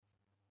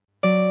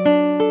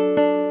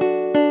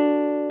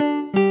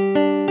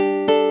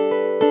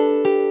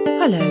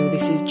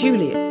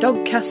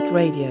Dogcast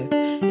Radio.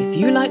 If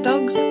you like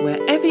dogs,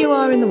 wherever you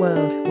are in the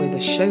world, we're the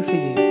show for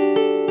you.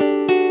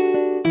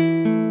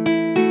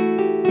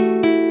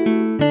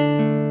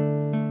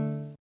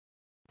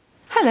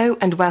 Hello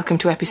and welcome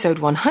to episode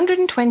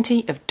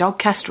 120 of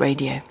Dogcast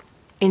Radio.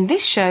 In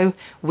this show,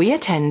 we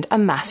attend a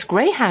mass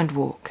greyhound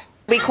walk.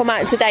 We come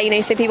out today,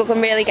 so people can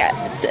really get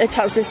a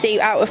chance to see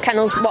out of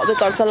kennels what the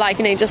dogs are like,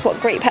 just what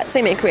great pets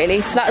they make,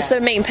 really. So that's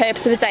the main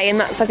purpose of the day,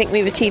 and I think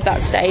we've achieved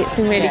that today. It's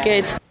been really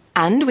good.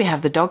 And we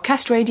have the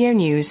Dogcast Radio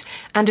news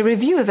and a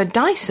review of a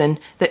Dyson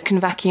that can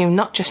vacuum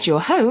not just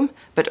your home,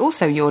 but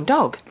also your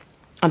dog.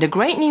 And a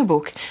great new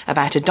book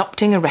about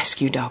adopting a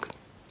rescue dog.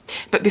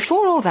 But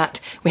before all that,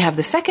 we have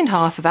the second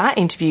half of our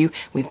interview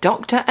with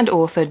Dr. and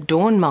author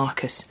Dawn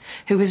Marcus,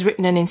 who has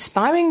written an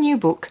inspiring new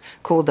book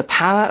called The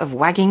Power of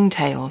Wagging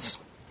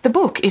Tails. The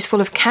book is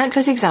full of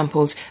countless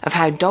examples of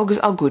how dogs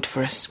are good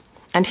for us.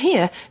 And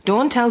here,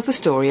 Dawn tells the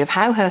story of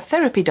how her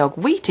therapy dog,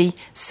 Wheaty,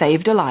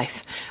 saved a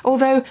life,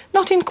 although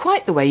not in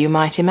quite the way you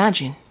might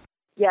imagine.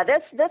 Yeah,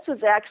 this was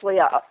actually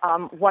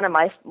one of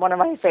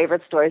my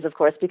favorite stories, of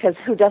course, because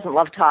who doesn't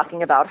love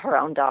talking about her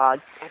own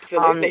dog?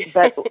 Absolutely.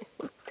 But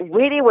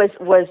Wheaty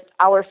was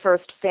our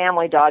first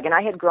family dog, and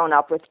I had grown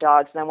up with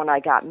dogs. And then when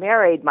I got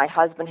married, my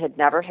husband had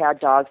never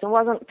had dogs and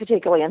wasn't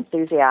particularly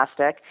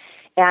enthusiastic.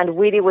 And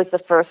Wheaty was the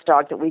first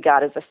dog that we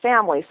got as a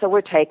family, so we're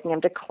taking him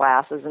to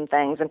classes and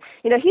things. And,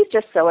 he's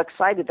just so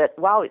excited that,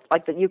 wow,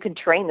 like that you can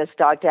train this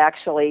dog to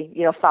actually,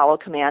 follow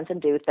commands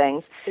and do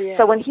things. Yeah.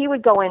 So when he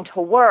would go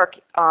into work,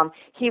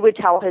 he would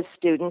tell his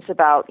students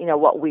about,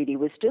 what Wheaty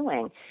was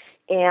doing.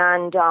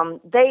 And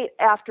they,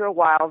 after a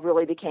while,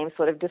 really became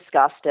sort of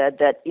disgusted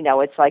that,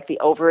 it's like the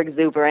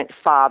over-exuberant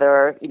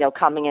father,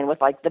 coming in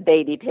with, like, the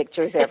baby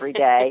pictures every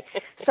day.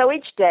 So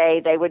each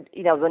day they would,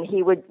 when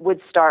he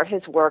would start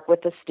his work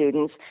with the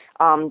students,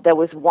 there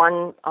was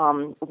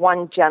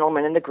one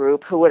gentleman in the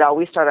group who would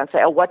always start and say,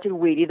 oh, what did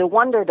Wheaty the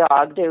Wonder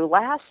Dog do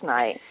last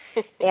night?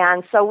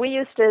 And so we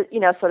used to,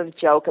 sort of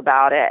joke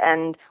about it.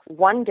 And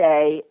one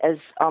day, as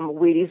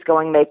Wheaty's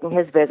making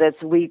his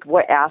visits, we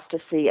were asked to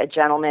see a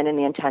gentleman in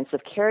the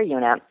intensive care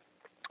unit.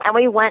 And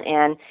we went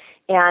in,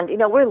 and,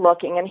 we're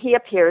looking, and he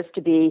appears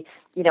to be,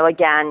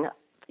 again,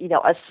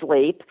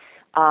 asleep.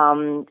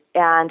 And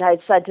I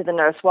said to the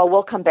nurse, well,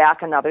 we'll come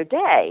back another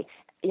day.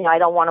 I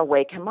don't want to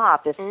wake him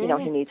up if,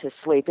 he needs his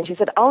sleep. And she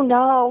said, oh,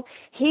 no,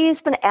 he's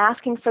been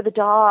asking for the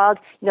dog,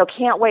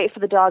 can't wait for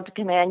the dog to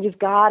come in. You've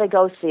got to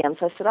go see him.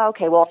 So I said,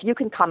 okay, well, if you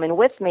can come in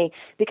with me,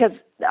 because,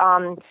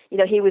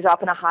 he was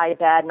up in a high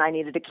bed and I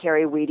needed to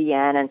carry Wheaty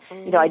in.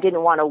 And, I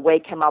didn't want to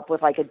wake him up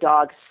with like a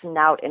dog's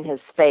snout in his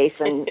face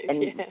and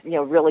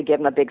really give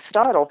him a big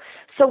startle.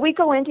 So we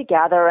go in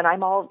together and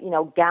I'm all,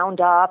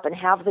 gowned up and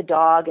have the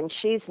dog and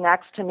she's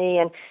next to me.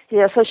 And,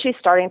 so she's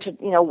starting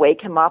to,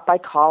 wake him up by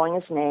calling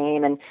his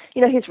name. And,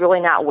 he's really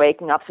not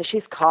waking up. So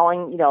she's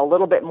calling, a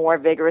little bit more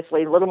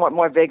vigorously,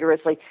 more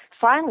vigorously.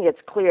 Finally,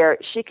 it's clear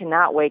she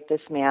cannot wake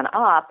this man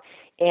up.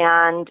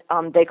 And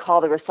they call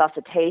the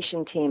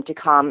resuscitation team to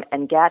come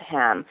and get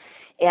him.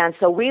 And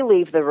so we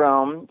leave the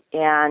room,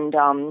 and,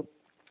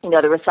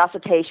 the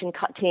resuscitation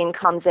team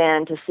comes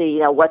in to see,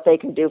 what they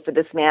can do for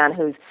this man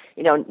who's,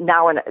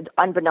 now,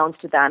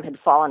 unbeknownst to them, had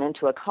fallen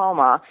into a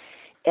coma.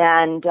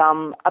 And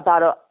I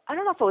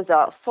don't know if it was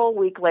a full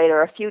week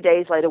later, a few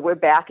days later, we're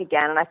back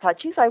again. And I thought,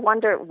 geez, I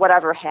wonder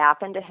whatever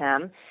happened to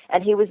him.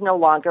 And he was no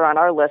longer on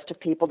our list of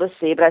people to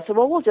see. But I said,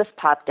 well, we'll just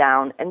pop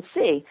down and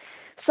see.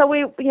 So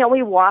we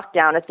walked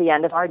down at the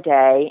end of our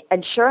day,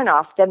 and sure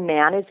enough, the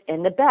man is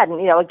in the bed.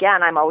 And,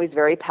 again, I'm always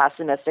very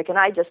pessimistic, and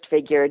I just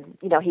figured,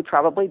 he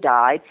probably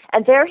died.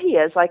 And there he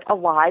is, like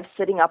alive,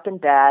 sitting up in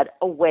bed,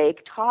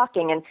 awake,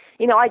 talking. And,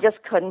 I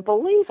just couldn't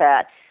believe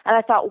it. And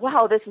I thought,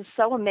 wow, this is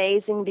so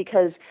amazing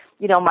because,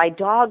 my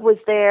dog was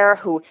there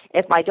who,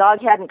 if my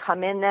dog hadn't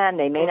come in then,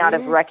 they may not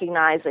have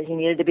recognized that he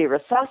needed to be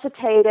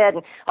resuscitated.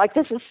 And like,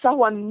 this is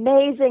so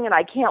amazing and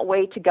I can't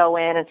wait to go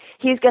in and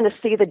he's going to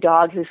see the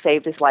dog who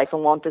saved his life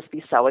and won't this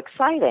be so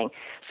exciting?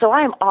 So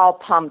I'm all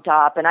pumped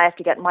up and I have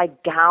to get my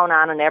gown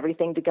on and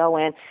everything to go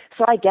in.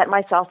 So I get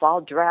myself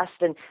all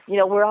dressed and,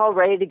 we're all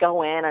ready to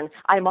go in and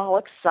I'm all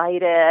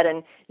excited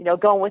and,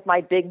 going with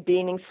my big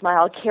beaming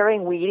smile,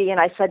 carrying Wheaty. And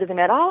I said to the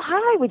man, oh,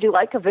 hi, would you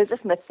like a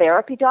visit from a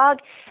therapy dog?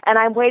 And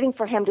I'm waiting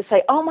for him to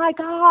say, oh my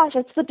gosh,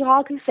 it's the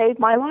dog who saved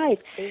my life.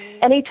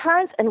 And he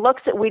turns and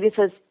looks at Wheaty and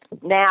says,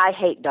 nah, I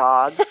hate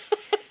dogs.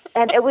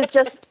 And it was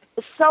just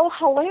so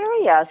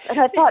hilarious. And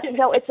I thought,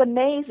 it's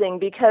amazing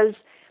because,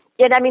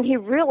 he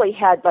really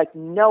had like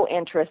no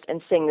interest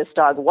in seeing this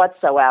dog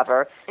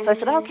whatsoever. So I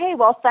said, okay,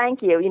 well,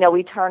 thank you.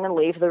 We turn and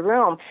leave the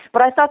room.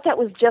 But I thought that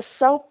was just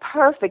so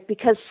perfect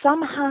because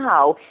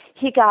somehow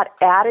he got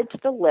added to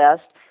the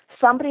list.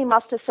 Somebody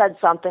must have said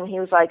something. He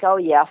was like, oh,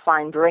 yeah,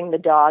 fine, bring the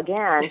dog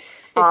in.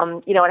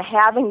 And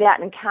having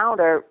that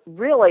encounter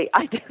really,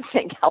 I do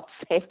think, helped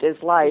save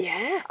his life.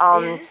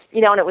 And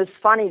it was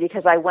funny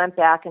because I went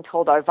back and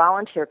told our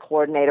volunteer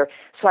coordinator.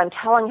 So I'm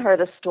telling her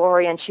the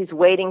story, and she's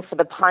waiting for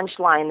the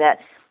punchline that,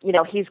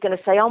 he's going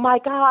to say, "Oh my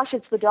gosh,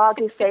 it's the dog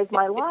who saved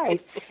my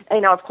life."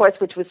 Of course,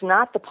 which was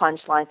not the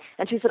punchline.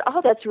 And she said,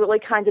 "Oh, that's really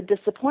kind of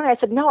disappointing." I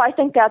said, "No, I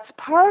think that's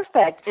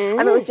perfect." I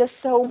mean, it was just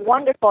so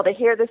wonderful to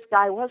hear this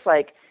guy was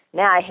like,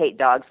 "Nah, I hate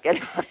dogs.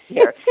 Get out of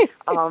here."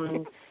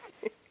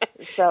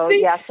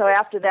 So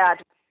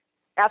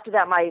after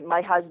that,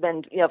 my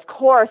husband, of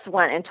course,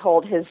 went and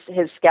told his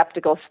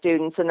skeptical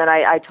students, and then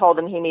I told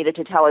him he needed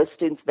to tell his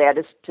students that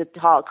is to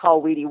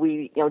call Wheaty,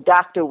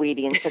 Dr.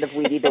 Wheaty instead of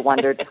Wheaty the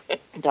Wonder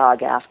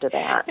Dog after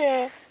that.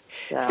 Yeah.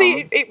 So.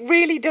 See, it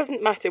really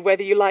doesn't matter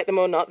whether you like them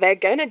or not. They're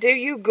going to do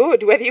you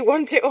good, whether you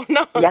want it or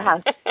not.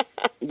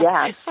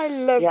 Yes. I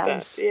love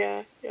that.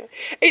 Yeah.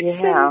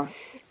 It's yeah.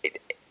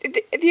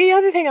 The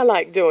other thing I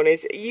like, Dawn,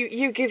 is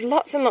you give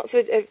lots and lots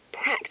of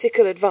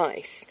practical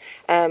advice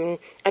about,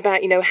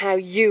 how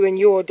you and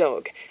your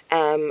dog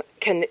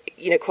can,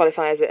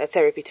 qualify as a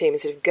therapy team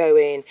and sort of go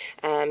in.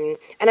 And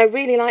I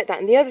really like that.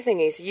 And the other thing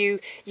is you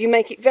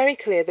make it very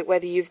clear that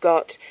whether you've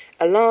got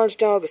a large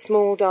dog, a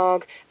small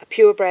dog, a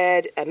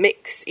purebred, a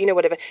mix,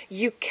 whatever,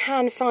 you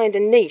can find a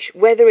niche,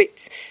 whether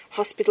it's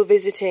hospital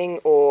visiting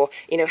or,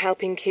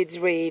 helping kids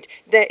read.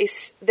 There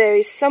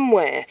is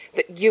somewhere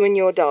that you and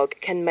your dog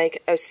can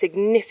make a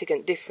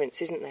significant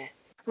difference, isn't there?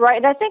 Right,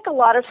 and I think a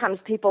lot of times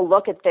people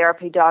look at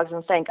therapy dogs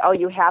and think, oh,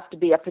 you have to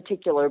be a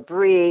particular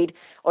breed,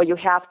 or you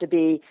have to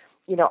be,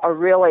 a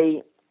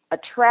really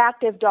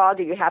attractive dog,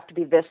 or you have to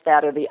be this,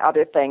 that, or the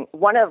other thing.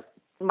 One of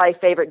my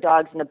favorite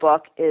dogs in the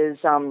book is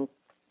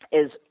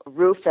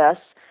Rufus,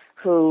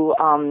 who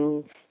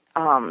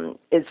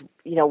is,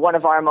 one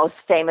of our most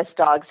famous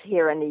dogs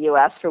here in the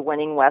U.S. for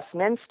winning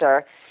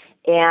Westminster.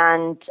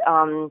 And,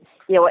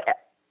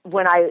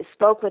 when I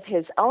spoke with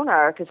his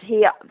owner, because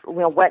he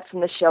went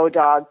from the show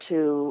dog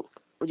to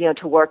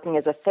working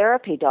as a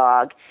therapy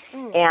dog,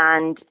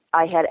 and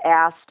I had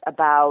asked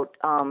about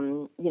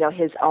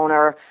his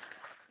owner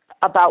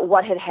about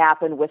what had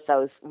happened with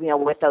those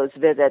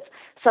visits.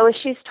 So as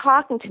she's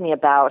talking to me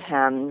about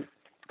him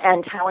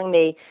and telling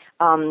me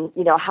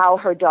how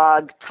her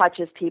dog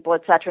touches people,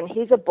 etc., and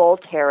he's a bull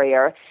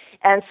terrier.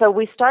 And so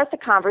we start the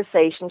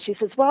conversation. She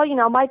says, well,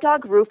 my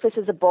dog Rufus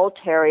is a bull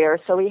terrier,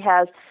 so he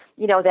has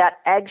that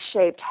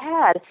egg-shaped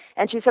head.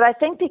 And she said, I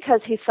think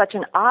because he's such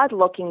an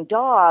odd-looking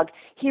dog,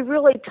 he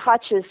really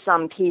touches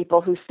some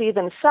people who see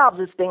themselves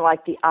as being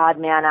like the odd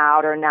man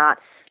out, or not,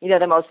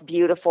 the most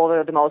beautiful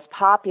or the most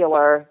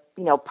popular,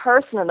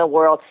 person in the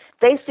world.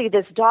 They see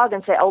this dog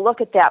and say, oh,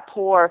 look at that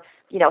poor,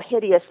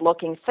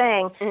 hideous-looking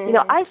thing.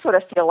 I sort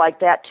of feel like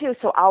that, too,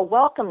 so I'll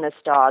welcome this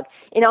dog.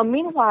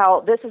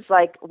 Meanwhile, this is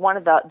like one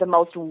of the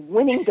most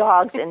winning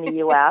dogs in the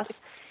U.S.,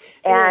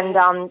 and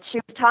she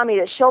was telling me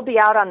that she'll be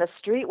out on the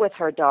street with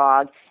her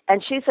dog,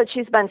 and she said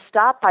she's been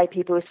stopped by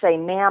people who say,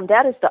 ma'am,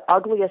 that is the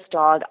ugliest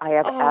dog I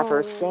have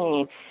ever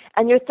seen.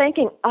 And you're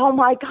thinking, oh,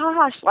 my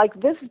gosh, like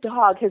this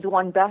dog has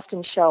won Best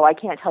in Show. I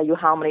can't tell you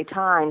how many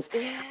times.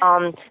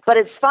 But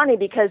it's funny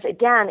because,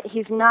 again,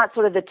 he's not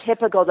sort of the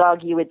typical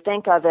dog you would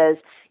think of as,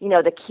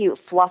 the cute,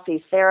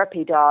 fluffy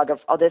therapy dog of,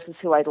 oh, this is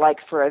who I'd like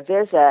for a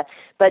visit.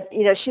 But,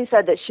 she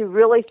said that she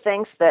really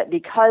thinks that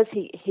because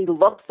he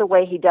looks the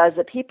way he does,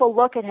 that people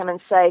look at him and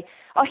say,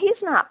 oh,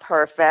 he's not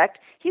perfect.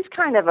 He's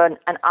kind of an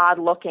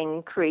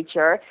odd-looking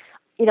creature.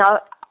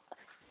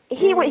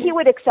 He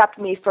would accept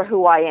me for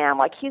who I am.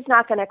 Like, he's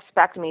not going to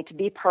expect me to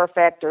be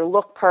perfect or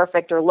look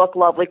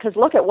lovely, because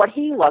look at what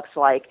he looks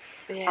like.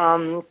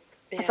 So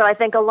I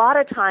think a lot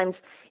of times,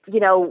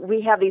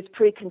 we have these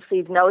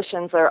preconceived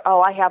notions, or,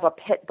 oh, I have a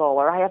pit bull,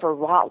 or I have a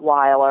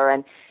Rottweiler,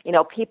 and,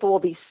 people will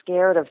be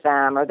scared of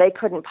them, or they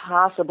couldn't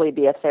possibly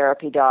be a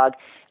therapy dog.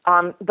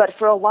 But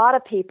for a lot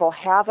of people,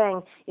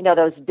 having,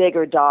 those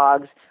bigger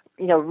dogs,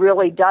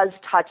 really does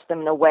touch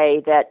them in a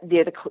way that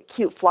the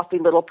cute, fluffy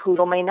little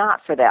poodle may not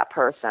for that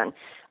person.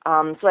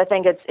 So I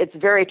think it's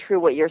very true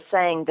what you're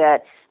saying,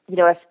 that,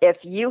 if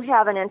you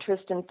have an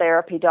interest in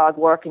therapy dog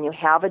work and you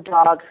have a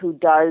dog who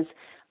does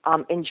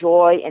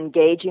enjoy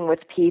engaging with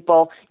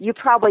people, you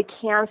probably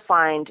can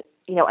find,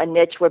 a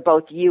niche where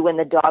both you and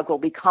the dog will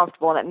be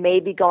comfortable. And it may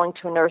be going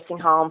to a nursing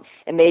home,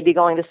 it may be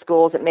going to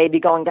schools, it may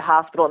be going to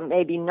hospital, it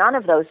may be none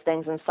of those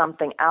things and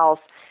something else.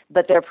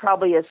 But there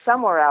probably is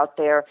somewhere out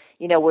there,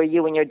 where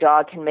you and your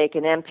dog can make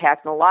an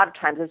impact. And a lot of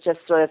times it's just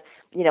sort of,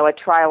 a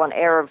trial and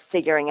error of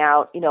figuring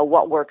out,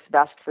 what works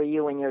best for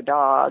you and your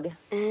dog.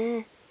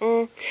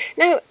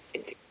 Now,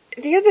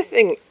 the other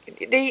thing,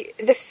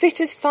 the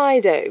Fit as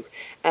Fido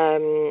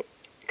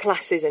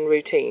classes and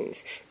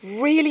routines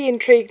really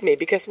intrigued me,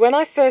 because when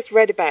I first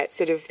read about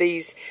sort of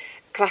these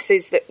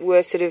classes that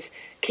were sort of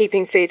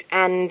keeping fit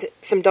and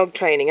some dog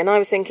training, and I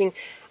was thinking,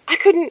 I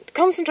couldn't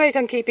concentrate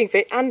on keeping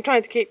fit and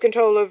trying to keep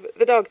control of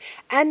the dog.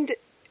 And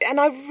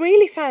I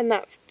really found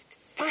that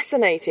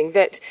fascinating,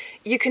 that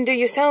you can do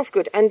yourself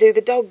good and do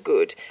the dog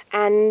good,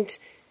 and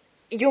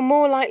you're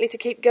more likely to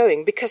keep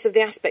going because of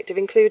the aspect of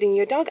including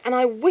your dog. And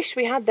I wish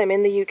we had them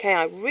in the UK,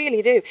 I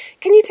really do.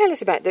 Can you tell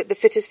us about the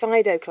Fit as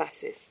Fido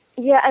classes?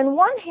 Yeah, on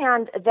one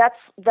hand,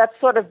 that's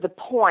sort of the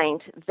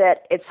point,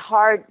 that it's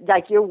hard,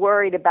 like you're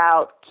worried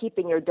about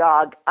keeping your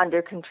dog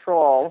under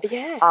control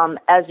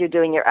as you're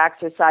doing your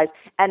exercise.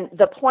 And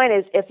the point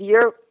is, if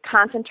you're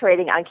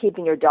concentrating on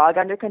keeping your dog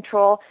under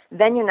control,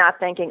 then you're not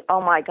thinking,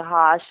 oh my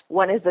gosh,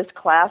 when is this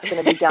class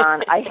going to be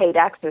done? I hate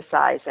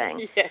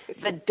exercising. Yes.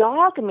 The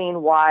dog,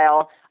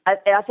 meanwhile,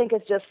 I think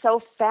is just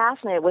so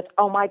fascinated with,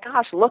 oh my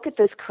gosh, look at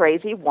this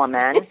crazy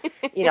woman,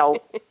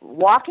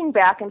 walking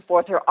back and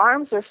forth. Her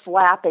arms are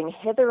flapping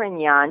hither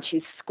and yon.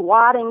 She's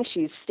squatting.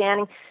 She's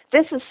standing.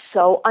 This is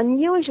so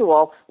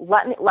unusual.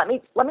 Let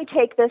me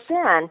take this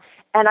in.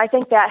 And I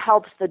think that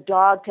helps the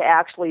dog to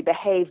actually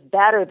behave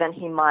better than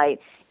he might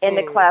in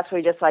the class where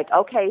you're just like,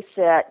 okay,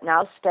 sit,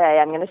 now stay.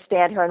 I'm going to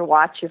stand here and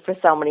watch you for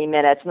so many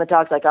minutes. And the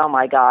dog's like, oh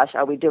my gosh,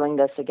 are we doing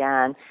this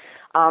again?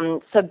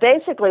 So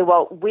basically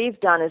what we've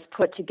done is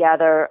put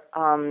together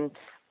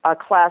a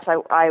class.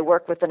 I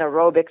work with an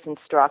aerobics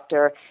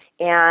instructor,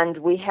 and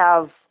we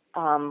have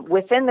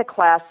within the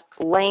class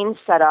lanes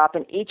set up,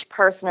 and each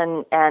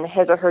person and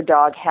his or her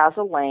dog has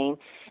a lane.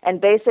 And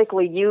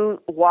basically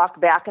you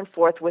walk back and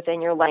forth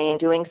within your lane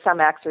doing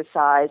some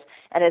exercise,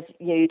 and as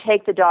you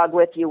take the dog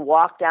with you,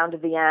 walk down to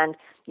the end,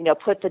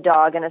 put the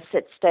dog in a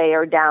sit stay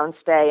or down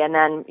stay, and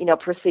then,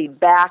 proceed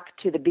back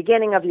to the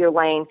beginning of your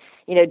lane,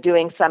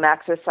 doing some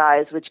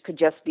exercise, which could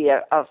just be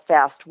a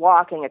fast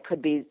walking. It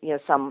could be,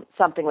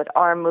 something with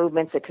arm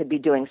movements. It could be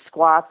doing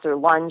squats or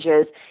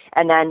lunges.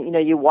 And then,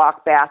 you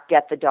walk back,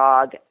 get the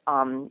dog,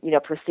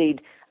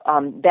 proceed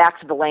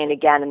back to the lane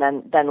again,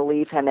 and then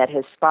leave him at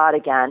his spot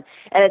again.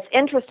 And it's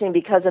interesting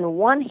because on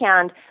one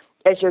hand,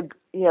 as you're,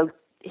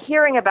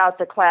 hearing about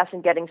the class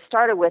and getting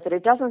started with it,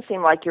 it doesn't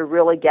seem like you're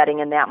really getting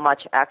in that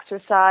much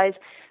exercise.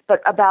 But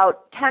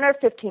about 10 or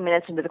 15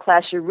 minutes into the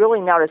class, you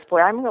really notice, boy,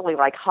 I'm really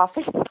like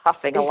huffing and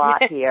puffing a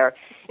lot here.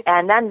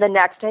 And then the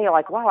next day, you're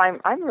like, wow,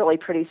 I'm really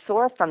pretty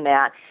sore from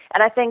that.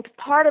 And I think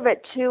part of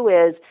it too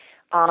is,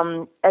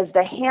 as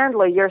the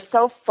handler, you're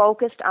so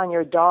focused on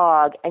your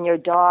dog and your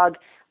dog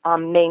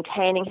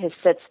maintaining his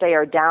sit stay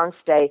or down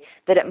stay,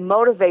 that it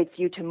motivates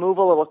you to move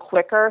a little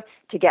quicker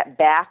to get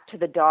back to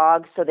the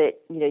dog, so that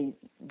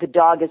the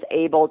dog is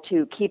able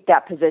to keep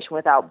that position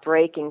without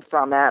breaking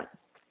from it.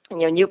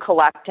 And you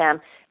collect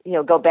him,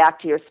 go back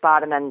to your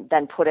spot, and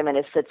then put him in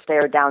his sit stay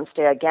or down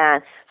stay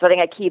again. So I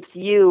think it keeps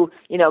you,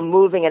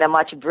 moving at a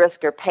much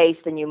brisker pace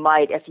than you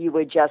might if you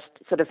were just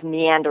sort of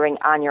meandering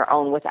on your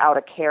own without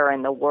a care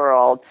in the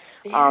world.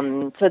 Yeah.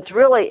 So it's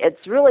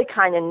really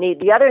kind of neat.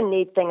 The other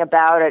neat thing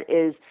about it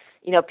is,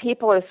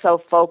 people are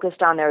so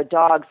focused on their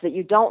dogs that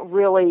you don't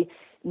really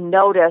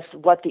notice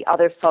what the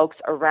other folks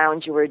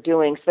around you are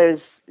doing. So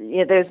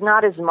there's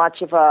not as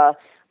much of a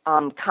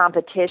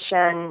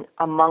competition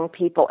among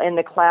people in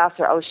the class,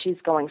 or, oh, she's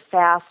going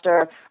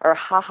faster, or,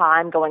 haha,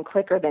 I'm going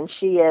quicker than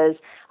she is,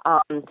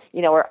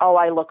 or, oh,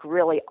 I look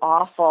really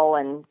awful,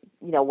 and,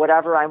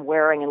 whatever I'm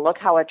wearing, and look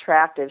how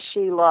attractive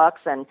she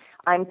looks, and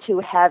I'm too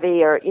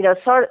heavy, or,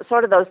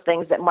 sort of those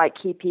things that might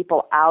keep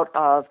people out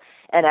of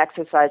an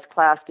exercise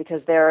class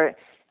because they're,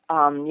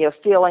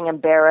 feeling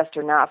embarrassed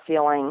or not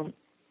feeling,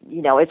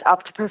 it's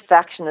up to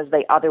perfection as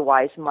they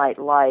otherwise might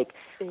like.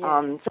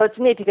 Yeah. So it's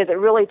neat because it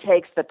really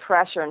takes the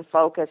pressure and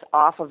focus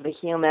off of the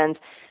humans,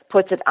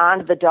 puts it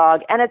onto the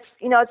dog, and it's,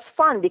 it's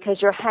fun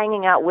because you're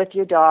hanging out with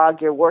your dog,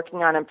 you're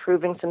working on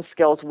improving some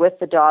skills with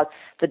the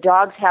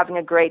dog's having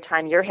a great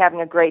time, you're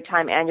having a great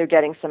time, and you're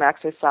getting some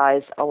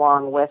exercise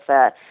along with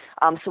it.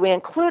 So we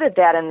included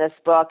that in this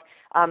book,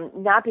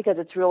 not because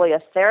it's really a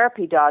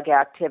therapy dog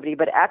activity,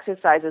 but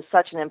exercise is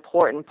such an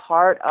important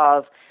part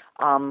of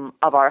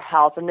our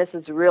health, and this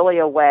is really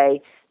a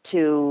way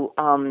to,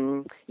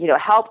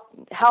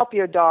 help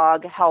your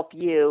dog, help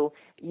you,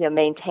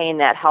 maintain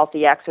that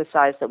healthy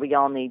exercise that we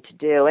all need to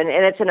do. And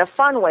it's in a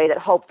fun way that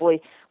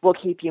hopefully will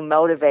keep you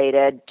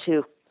motivated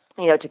to,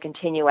 to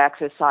continue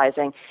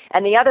exercising.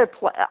 And the other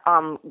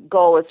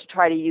goal is to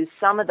try to use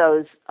some of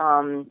those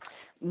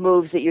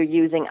moves that you're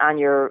using on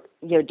your,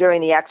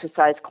 during the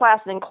exercise class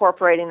and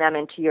incorporating them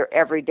into your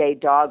everyday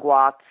dog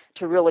walk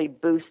to really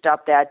boost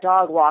up that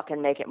dog walk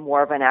and make it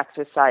more of an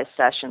exercise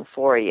session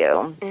for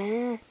you.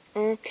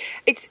 Mm-hmm.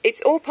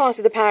 It's all part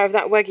of the power of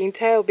that wagging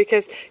tail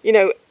because,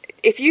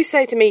 if you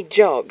say to me,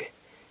 jog,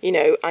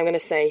 I'm going to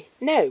say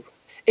no.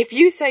 If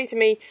you say to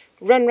me,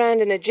 run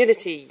round an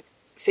agility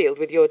field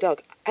with your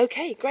dog,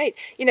 okay, great.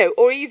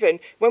 Or even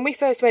when we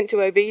first went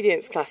to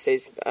obedience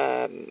classes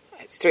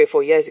 3 or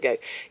 4 years ago,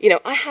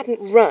 I hadn't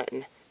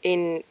run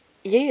in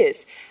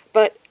years,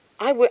 but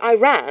I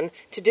ran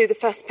to do the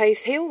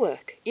fast-paced heel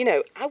work.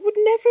 I would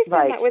never have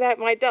done that without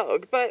my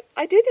dog, but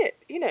I did it,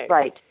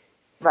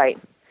 Right.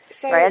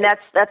 So, right, and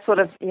that's sort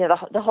of,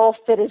 the whole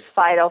fit is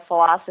Fido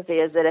philosophy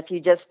is that if you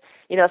just,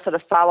 sort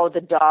of follow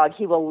the dog,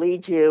 he will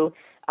lead you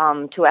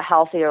to a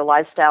healthier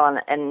lifestyle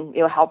and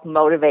help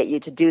motivate you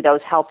to do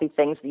those healthy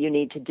things that you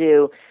need to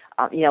do,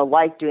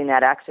 like doing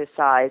that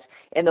exercise.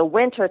 In the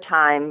winter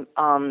time,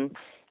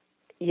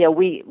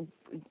 we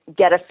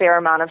get a fair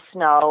amount of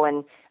snow,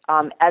 and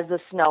as the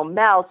snow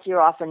melts,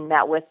 you're often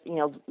met with,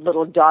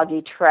 little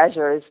doggy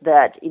treasures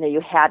that,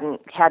 you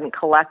hadn't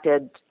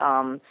collected,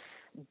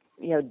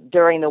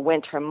 during the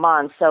winter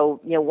months. So,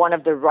 one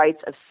of the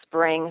rites of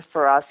spring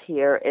for us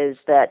here is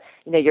that,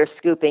 you're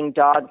scooping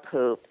dog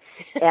poop.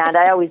 And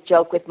I always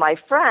joke with my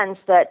friends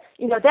that,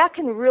 that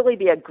can really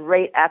be a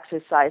great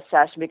exercise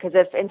session, because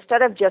if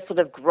instead of just sort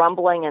of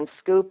grumbling and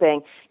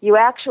scooping, you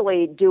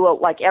actually do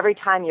like every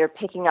time you're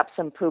picking up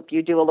some poop,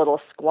 you do a little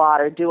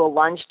squat or do a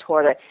lunge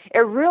toward it. It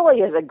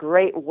really is a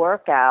great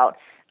workout.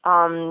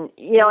 And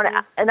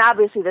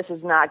obviously this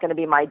is not going to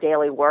be my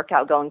daily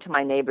workout, going to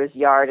my neighbor's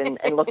yard and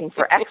looking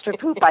for extra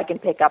poop I can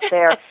pick up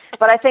there.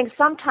 But I think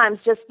sometimes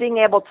just being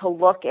able to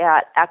look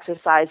at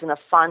exercise in a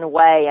fun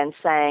way and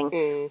saying,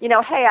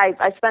 hey,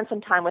 I spent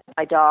some time with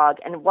my dog,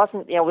 and it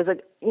wasn't, it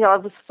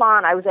was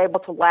fun. I was able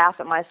to laugh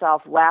at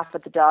myself, laugh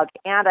at the dog,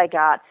 and I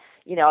got,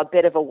 a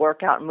bit of a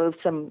workout, move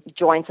some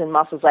joints and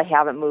muscles I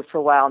haven't moved for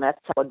a while, and that's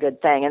a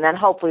good thing. And then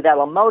hopefully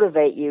that'll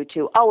motivate you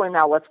to, and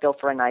now let's go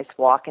for a nice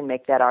walk and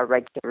make that our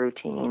regular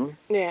routine.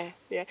 Yeah.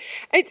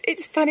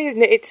 It's funny,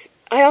 isn't it?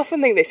 I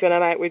often think this when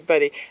I'm out with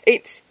Buddy.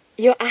 It's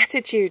your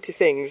attitude to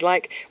things.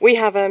 Like, we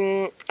have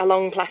a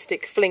long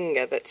plastic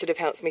flinger that sort of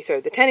helps me throw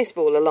the tennis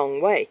ball a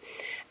long way.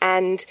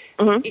 And,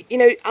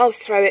 I'll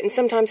throw it, and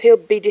sometimes he'll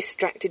be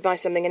distracted by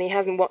something and he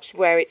hasn't watched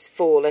where it's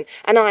fallen,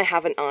 and I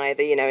haven't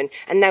either,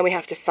 and now we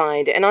have to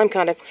find it. And I'm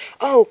kind of,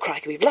 oh,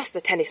 crikey, we've lost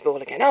the tennis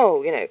ball again,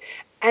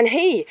 And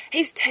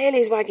his tail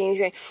is wagging, he's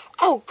saying,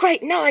 oh,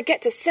 great, now I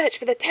get to search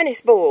for the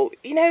tennis ball,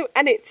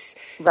 and it's...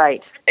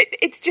 Right.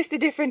 It's just the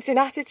difference in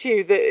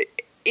attitude that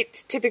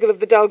it's typical of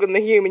the dog and the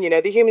human,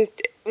 The humans,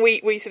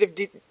 we sort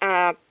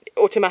of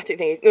automatic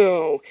thing is,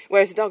 no,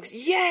 whereas the dog's,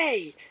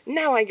 yay,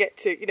 now I get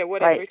to,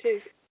 whatever it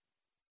is.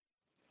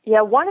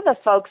 Yeah, one of the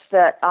folks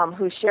that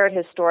who shared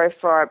his story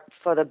for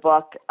the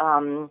book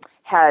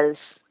has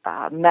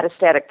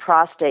metastatic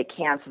prostate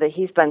cancer that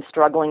he's been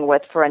struggling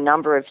with for a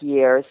number of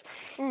years.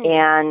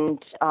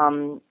 And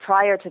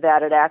prior to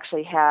that, it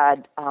actually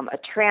had a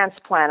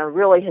transplant and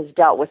really has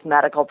dealt with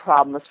medical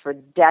problems for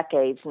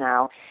decades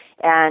now.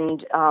 And,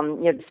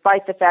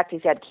 despite the fact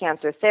he's had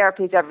cancer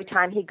therapies, every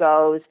time he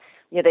goes,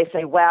 they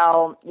say,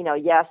 well,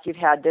 yes, you've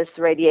had this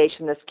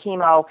radiation, this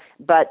chemo,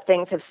 but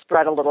things have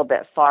spread a little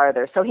bit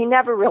farther. So he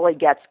never really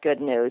gets good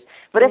news.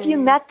 But if you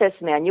met this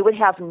man, you would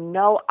have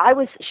I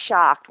was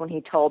shocked when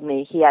he told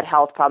me he had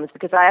health problems,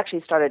 because I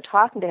actually started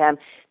talking to him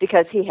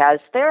because he has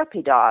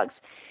therapy dogs.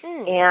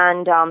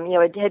 And,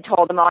 it had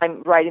told him,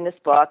 I'm writing this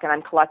book and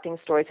I'm collecting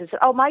stories. He said,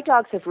 my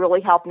dogs have really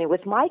helped me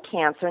with my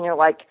cancer. And you're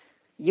like,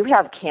 you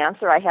have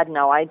cancer? I had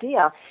no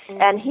idea.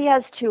 And he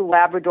has 2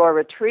 Labrador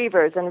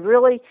retrievers, and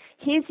really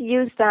he's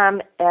used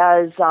them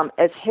as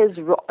his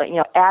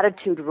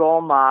attitude role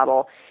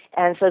model,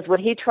 and says what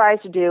he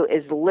tries to do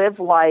is live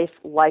life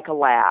like a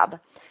lab.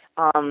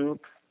 And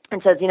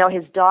says,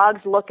 his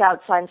dogs look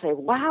outside and say,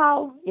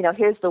 wow,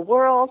 here's the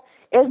world.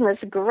 Isn't this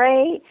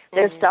great?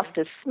 There's stuff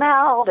to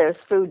smell. There's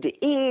food to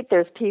eat.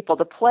 There's people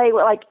to play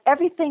with. Like,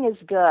 everything is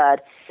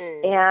good.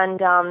 And,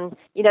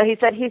 he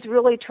said he's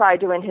really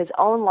tried to, in his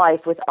own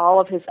life, with all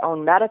of his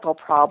own medical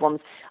problems,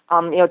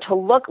 to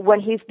look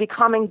when he's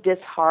becoming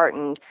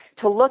disheartened,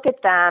 to look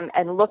at them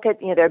and look at,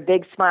 their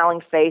big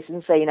smiling face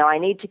and say, I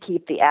need to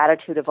keep the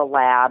attitude of a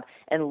lab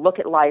and look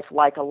at life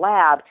like a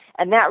lab.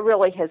 And that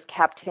really has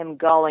kept him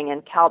going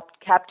and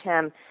kept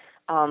him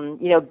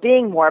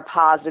being more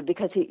positive,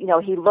 because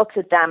he looks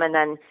at them and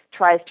then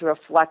tries to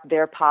reflect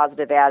their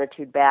positive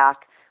attitude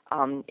back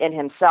in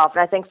himself.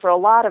 And I think for a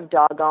lot of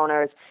dog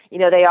owners,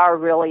 they are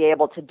really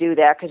able to do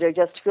that because they're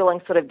just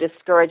feeling sort of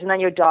discouraged. And then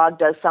your dog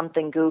does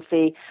something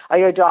goofy, or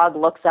your dog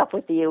looks up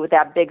with you with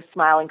that big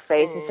smiling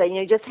face and say,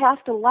 you just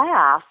have to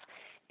laugh.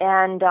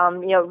 And,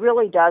 it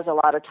really does a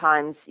lot of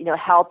times,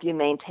 help you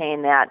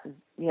maintain that,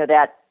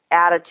 that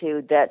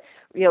attitude that,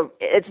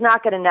 it's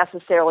not going to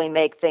necessarily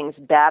make things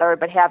better,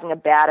 but having a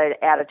bad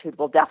attitude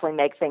will definitely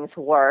make things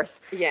worse.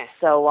 Yeah.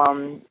 So,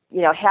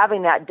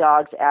 having that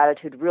dog's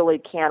attitude really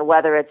can,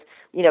 whether it's,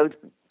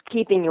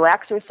 keeping you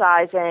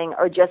exercising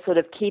or just sort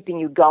of keeping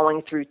you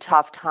going through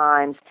tough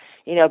times,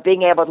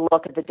 being able to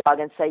look at the dog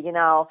and say,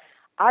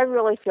 I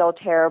really feel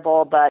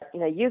terrible, but,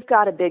 you've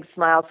got a big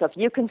smile, so if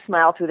you can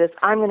smile through this,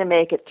 I'm going to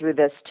make it through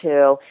this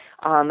too.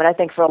 And I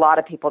think for a lot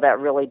of people that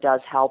really does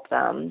help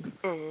them.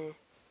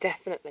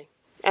 Definitely.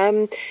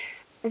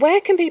 Where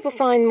can people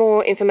find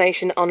more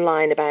information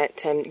online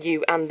about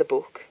you and the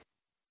book?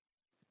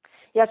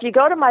 Yeah, if you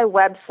go to my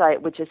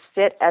website, which is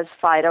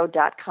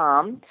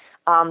fitasfido.com,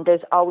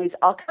 there's always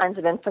all kinds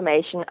of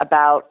information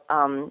about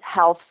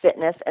health,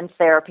 fitness, and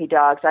therapy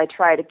dogs. I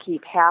try to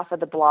keep half of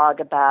the blog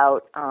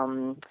about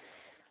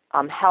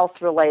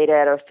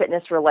health-related or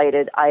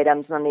fitness-related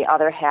items, and then the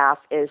other half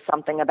is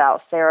something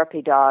about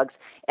therapy dogs.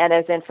 And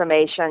there's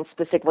information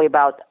specifically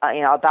about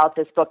about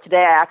this book.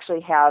 Today, I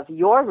actually have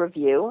your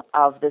review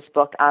of this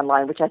book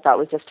online, which I thought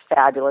was just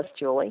fabulous,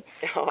 Julie.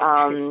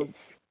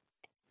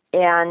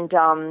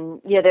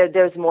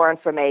 There's more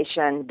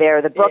information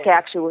there. The book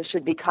actually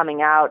should be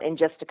coming out in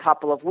just a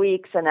couple of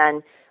weeks, and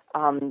then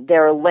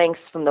There are links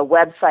from the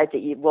website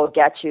that will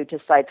get you to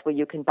sites where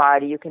you can buy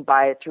it. You can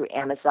buy it through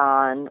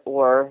Amazon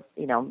or,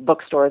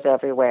 bookstores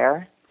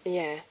everywhere.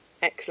 Yeah,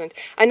 excellent.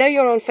 I know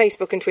you're on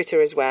Facebook and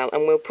Twitter as well,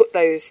 and we'll put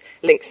those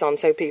links on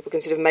so people can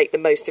sort of make the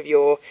most of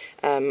your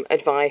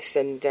advice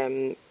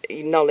and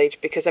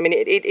knowledge, because, I mean,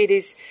 it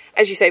is,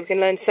 as you say, we can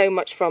learn so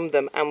much from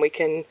them, and we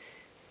can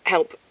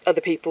help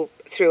other people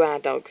through our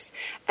dogs.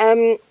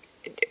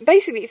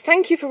 Basically,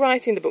 thank you for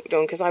writing the book,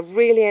 Dawn, because I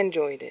really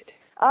enjoyed it.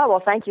 Oh,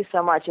 well, thank you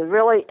so much. It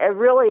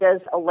really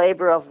is a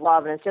labor of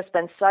love, and it's just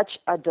been such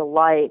a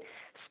delight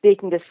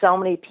speaking to so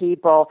many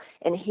people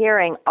and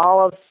hearing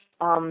all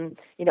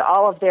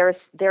of their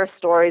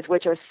stories,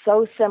 which are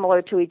so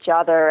similar to each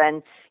other,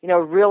 and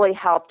really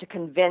help to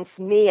convince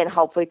me and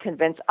hopefully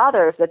convince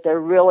others that there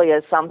really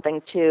is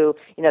something to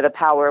the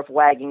power of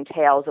wagging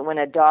tails. And when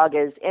a dog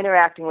is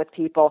interacting with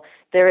people,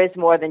 there is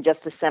more than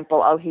just a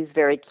simple, oh, he's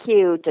very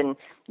cute, and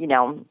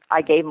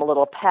I gave him a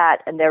little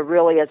pet, and there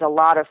really is a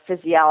lot of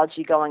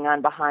physiology going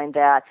on behind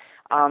that,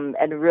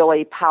 and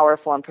really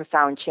powerful and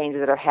profound changes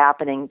that are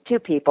happening to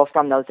people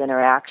from those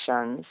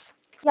interactions.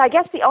 Yeah, I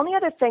guess the only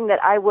other thing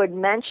that I would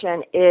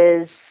mention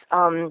is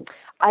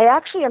I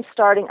actually am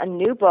starting a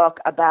new book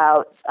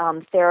about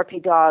therapy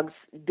dogs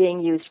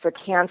being used for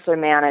cancer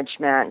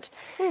management.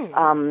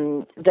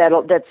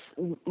 That's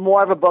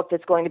more of a book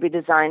that's going to be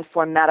designed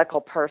for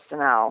medical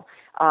personnel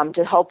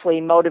to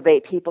hopefully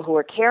motivate people who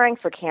are caring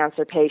for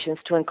cancer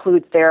patients to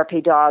include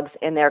therapy dogs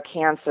in their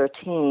cancer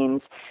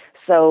teams.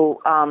 So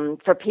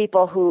for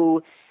people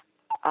who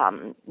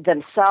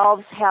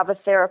themselves have a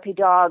therapy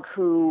dog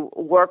who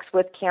works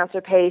with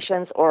cancer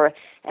patients, or is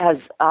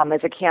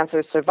a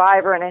cancer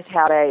survivor and has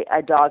had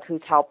a dog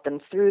who's helped them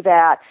through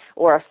that,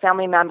 or a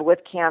family member with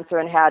cancer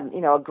and had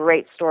a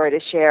great story to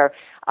share.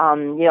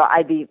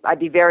 I'd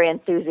be very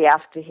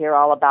enthusiastic to hear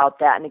all about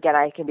that. And again,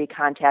 I can be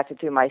contacted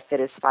through my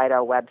Fittest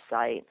Fido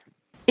website.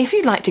 If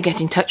you'd like to get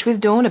in touch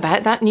with Dawn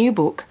about that new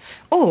book,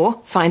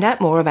 or find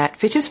out more about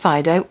Fittest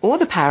Fido or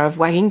the power of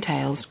wagging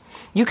tails,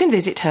 you can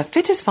visit her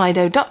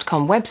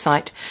fittestfido.com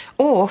website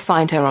or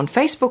find her on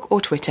Facebook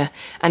or Twitter,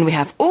 and we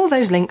have all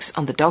those links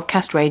on the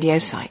Dogcast Radio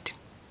site.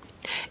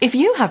 If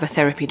you have a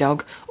therapy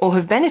dog or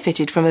have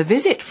benefited from a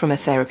visit from a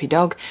therapy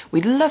dog,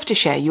 we'd love to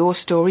share your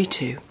story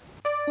too.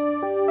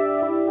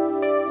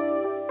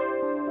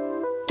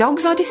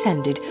 Dogs are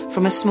descended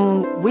from a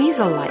small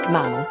weasel-like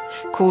mammal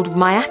called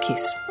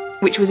Myakis,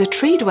 which was a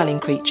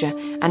tree-dwelling creature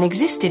and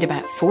existed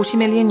about 40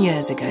 million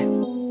years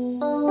ago.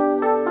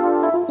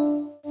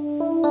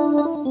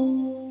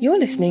 You're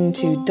listening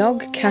to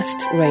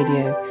Dogcast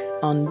Radio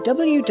on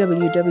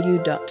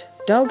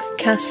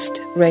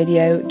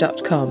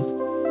www.dogcastradio.com.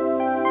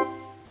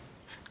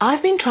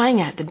 I've been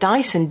trying out the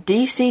Dyson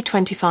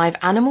DC25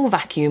 animal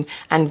vacuum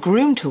and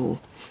groom tool,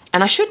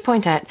 and I should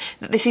point out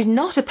that this is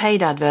not a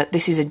paid advert,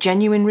 this is a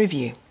genuine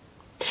review.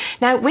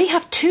 Now, we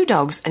have 2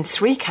 dogs and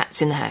 3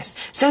 cats in the house,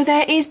 so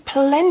there is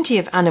plenty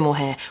of animal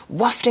hair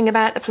wafting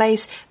about the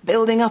place,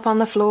 building up on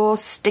the floor,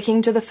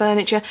 sticking to the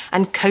furniture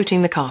and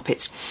coating the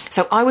carpets.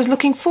 So I was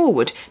looking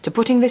forward to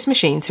putting this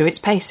machine through its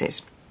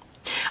paces.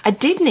 I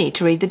did need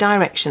to read the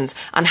directions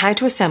on how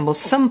to assemble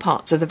some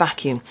parts of the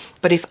vacuum,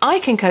 but if I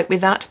can cope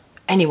with that,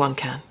 anyone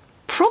can.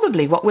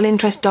 Probably what will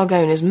interest dog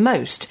owners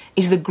most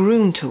is the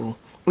groom tool,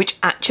 which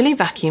actually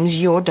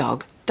vacuums your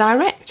dog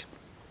direct.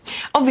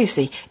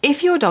 Obviously,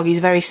 if your dog is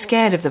very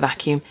scared of the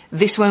vacuum,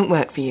 this won't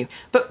work for you,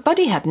 but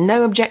Buddy had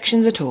no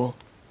objections at all.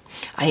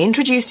 I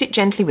introduced it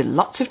gently with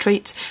lots of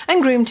treats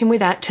and groomed him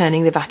without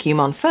turning the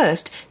vacuum on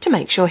first to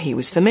make sure he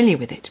was familiar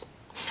with it.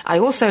 I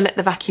also let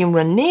the vacuum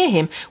run near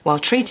him while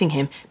treating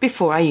him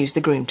before I used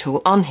the groom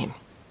tool on him.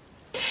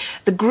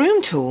 The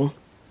groom tool,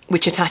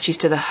 which attaches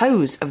to the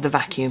hose of the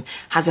vacuum,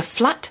 has a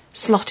flat,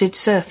 slotted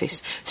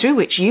surface through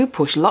which you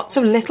push lots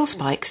of little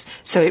spikes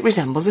so it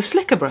resembles a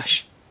slicker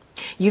brush.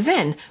 You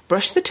then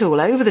brush the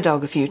tool over the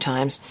dog a few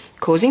times,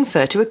 causing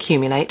fur to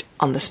accumulate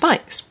on the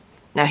spikes.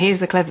 Now here's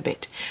the clever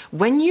bit.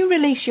 When you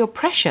release your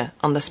pressure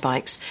on the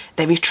spikes,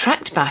 they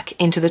retract back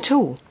into the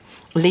tool,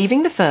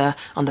 leaving the fur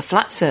on the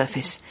flat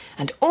surface,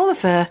 and all the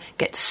fur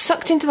gets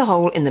sucked into the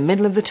hole in the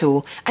middle of the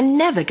tool and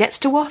never gets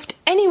to waft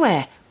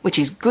anywhere, which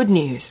is good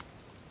news.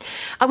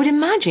 I would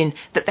imagine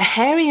that the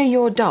hairier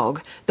your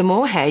dog, the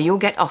more hair you'll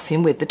get off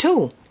him with the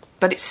tool,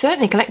 but it's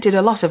certainly collected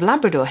a lot of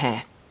Labrador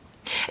hair.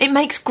 It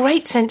makes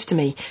great sense to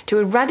me to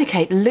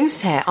eradicate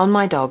loose hair on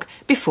my dog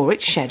before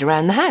it's shed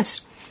around the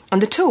house,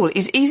 and the tool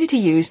is easy to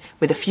use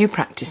with a few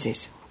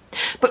practices.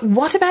 But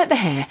what about the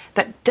hair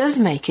that does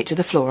make it to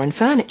the floor and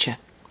furniture?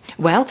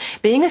 Well,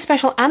 being a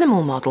special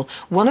animal model,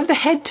 one of the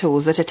head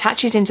tools that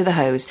attaches into the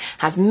hose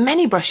has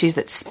many brushes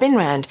that spin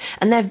round,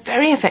 and they're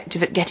very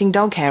effective at getting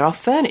dog hair off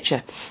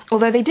furniture,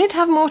 although they did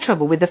have more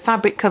trouble with the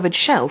fabric-covered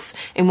shelf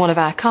in one of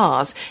our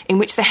cars, in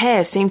which the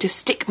hairs seemed to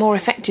stick more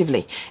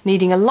effectively,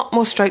 needing a lot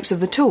more strokes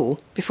of the tool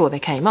before they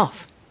came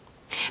off.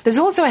 There's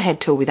also a head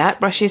tool without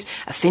brushes,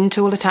 a thin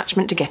tool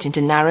attachment to get into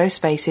narrow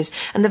spaces,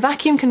 and the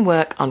vacuum can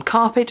work on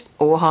carpet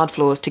or hard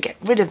floors to get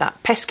rid of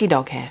that pesky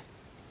dog hair.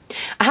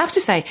 I have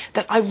to say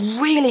that I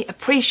really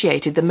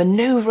appreciated the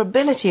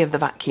manoeuvrability of the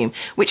vacuum,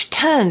 which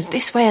turns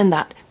this way and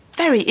that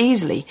very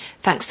easily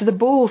thanks to the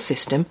ball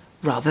system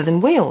rather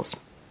than wheels.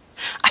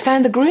 I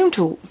found the groom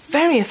tool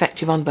very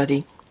effective on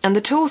Buddy, and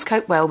the tools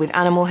cope well with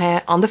animal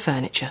hair on the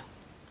furniture.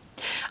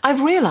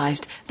 I've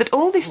realised that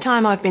all this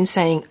time I've been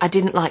saying I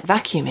didn't like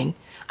vacuuming,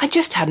 I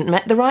just hadn't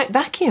met the right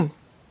vacuum.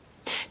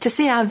 To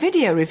see our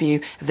video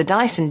review of the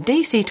Dyson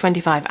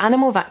DC25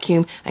 animal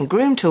vacuum and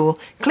groom tool,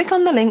 click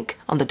on the link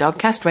on the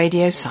Dogcast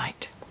Radio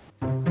site.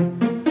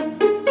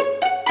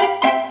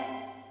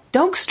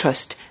 Dogs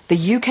Trust,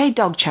 the UK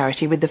dog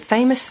charity with the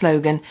famous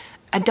slogan,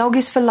 "A dog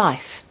is for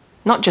life,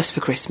 not just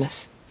for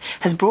Christmas,"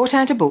 has brought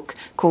out a book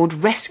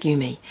called Rescue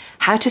Me,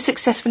 How to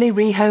Successfully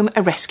Rehome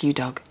a Rescue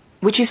Dog,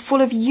 which is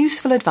full of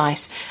useful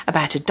advice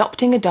about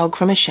adopting a dog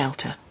from a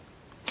shelter.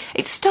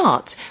 It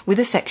starts with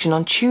a section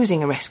on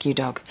choosing a rescue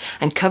dog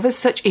and covers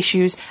such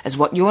issues as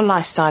what your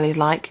lifestyle is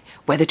like,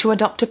 whether to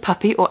adopt a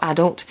puppy or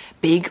adult,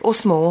 big or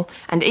small,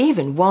 and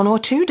even 1 or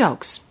 2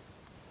 dogs.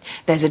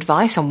 There's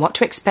advice on what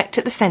to expect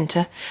at the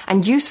centre,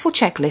 and useful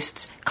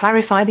checklists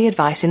clarify the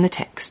advice in the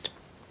text.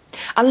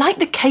 I like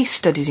the case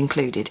studies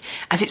included,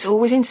 as it's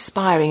always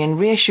inspiring and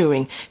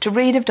reassuring to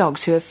read of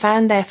dogs who have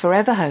found their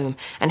forever home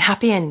and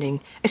happy ending,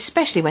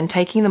 especially when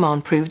taking them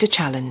on proved a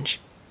challenge.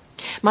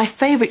 My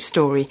favourite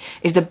story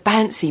is the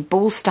bouncy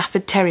Bull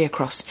Stafford Terrier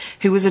cross,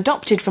 who was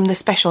adopted from the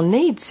special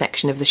needs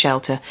section of the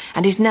shelter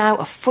and is now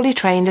a fully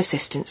trained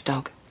assistance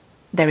dog.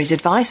 There is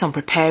advice on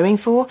preparing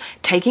for,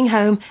 taking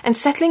home and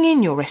settling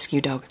in your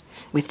rescue dog,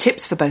 with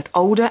tips for both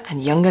older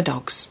and younger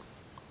dogs.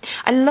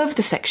 I love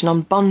the section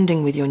on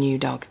bonding with your new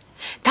dog.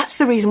 That's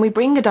the reason we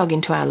bring a dog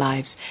into our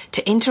lives,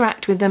 to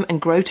interact with them and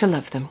grow to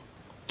love them.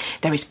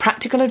 There is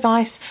practical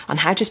advice on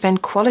how to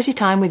spend quality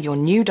time with your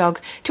new dog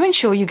to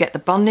ensure you get the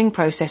bonding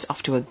process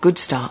off to a good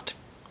start.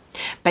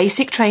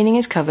 Basic training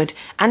is covered,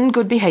 and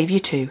good behaviour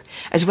too,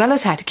 as well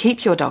as how to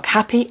keep your dog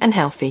happy and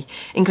healthy,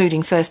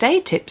 including first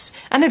aid tips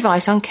and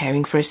advice on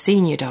caring for a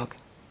senior dog.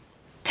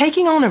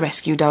 Taking on a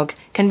rescue dog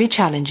can be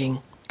challenging,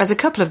 as a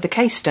couple of the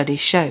case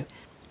studies show,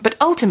 but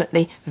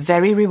ultimately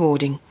very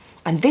rewarding,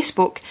 and this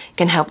book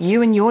can help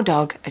you and your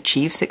dog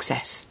achieve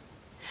success.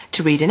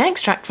 To read an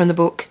extract from the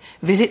book,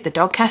 visit the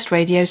Dogcast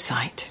Radio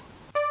site.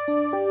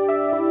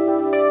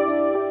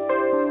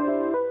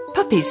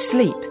 Puppies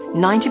sleep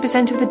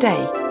 90% of the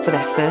day for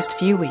their first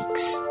few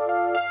weeks.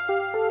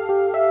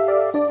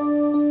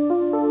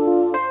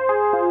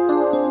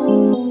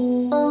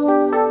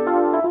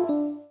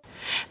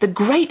 The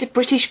Great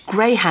British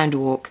Greyhound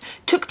Walk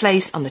took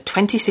place on the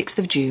 26th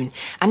of June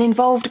and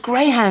involved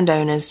greyhound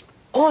owners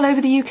all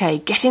over the UK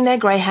getting their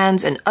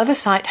greyhounds and other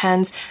sight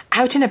hounds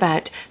out and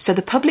about so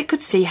the public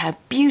could see how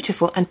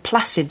beautiful and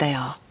placid they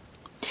are.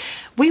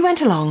 We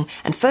went along,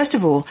 and first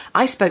of all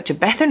I spoke to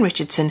Bethan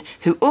Richardson,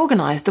 who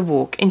organised the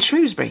walk in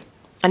Shrewsbury,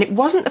 and it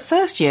wasn't the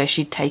first year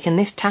she'd taken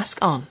this task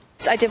on.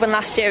 I did one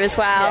last year as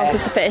well. It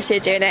was the first year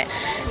doing it,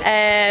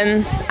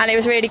 and it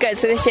was really good.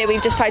 So this year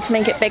we've just tried to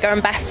make it bigger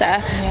and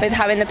better with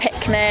having the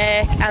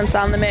picnic and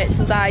selling the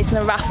merchandise and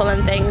a raffle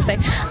and things. So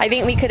I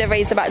think we could have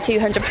raised about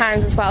 £200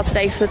 as well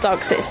today for the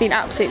dogs, so it's been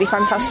absolutely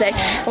fantastic.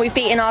 And we've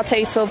beaten our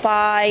total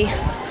by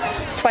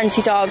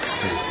 20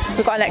 dogs.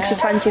 We've got an extra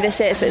 20 this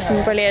year, so it's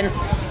been brilliant.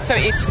 So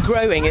it's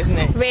growing, isn't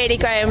it? Really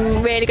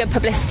growing, really good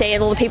publicity,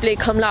 and all the people who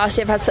come last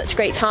year have had such a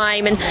great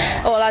time, and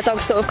all our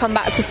dogs sort of come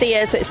back to see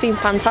us, so it's been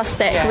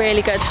fantastic,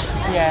 really good.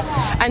 Yeah,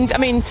 and I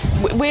mean,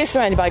 we're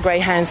surrounded by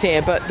greyhounds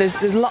here, but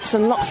there's lots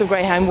and lots of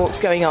greyhound walks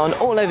going on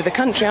all over the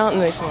country, aren't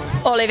there, this morning?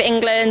 All over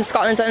England,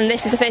 Scotland, and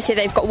this is the first year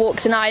they've got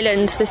walks in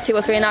Ireland. There's 2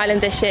 or 3 in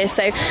Ireland this year,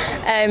 so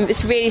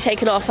it's really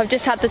taken off. I've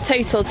just had the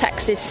total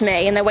texted to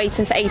me, and they're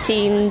waiting for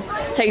 18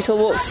 total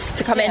walks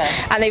to come in,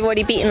 and they've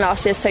already beaten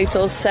last year's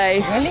totals, so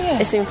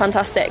it's been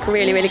fantastic,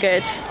 really, really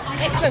good.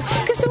 Excellent,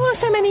 because there are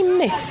so many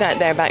myths out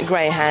there about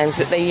greyhounds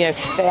that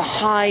they're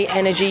high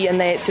energy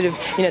and they're sort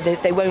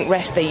of, they won't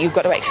rest. You've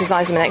got to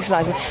exercise them,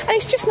 and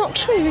it's just not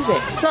true, is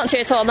it? It's not true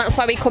at all, and that's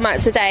why we come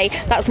out today.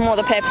 That's more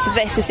the purpose of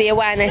this, is the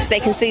awareness. They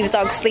can see the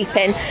dogs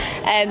sleeping.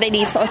 They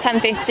need sort of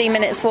 10-15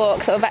 minutes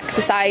walk, sort of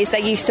exercise. They're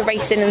used to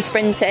racing and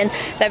sprinting.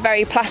 They're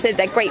very placid.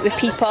 They're great with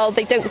people.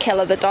 They don't kill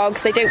other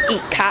dogs. They don't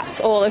eat cats,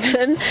 all of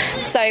them.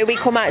 So we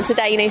come out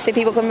today, so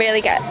people can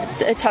really get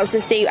a chance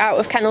to see out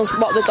of kennels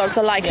what the dogs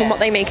are like and what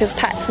they make as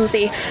pets, and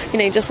see,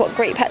 just what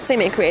great pets they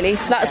make, really.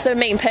 So that's the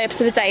main purpose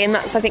of the day, and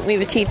that's, I think,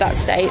 we've achieved that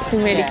today. It's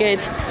been really good.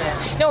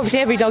 Yeah. Obviously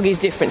every dog is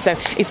different, so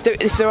if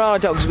there are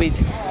dogs with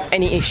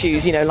any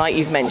issues, like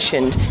you've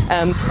mentioned,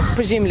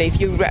 presumably if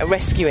you're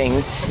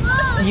rescuing,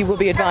 you will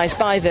be advised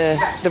by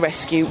the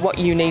rescue what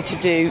you need to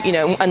do,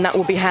 and that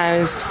will be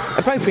housed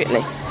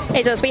appropriately.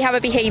 It does. We have a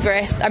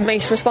behaviourist, and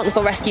most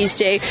responsible rescues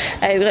do.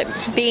 Like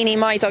Beanie,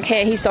 my dog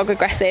here, he's dog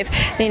aggressive.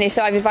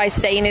 So I've advised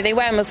today, they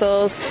wear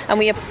muzzles, and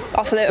we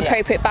offer the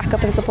appropriate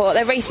backup and support.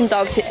 They're racing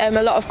dogs. A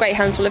lot of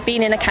greyhounds will have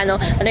been in a kennel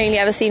and only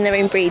ever seen their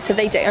own breed, so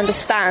they don't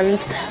understand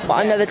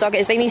what another dog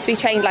is. They need to be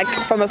trained like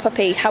from a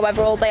puppy,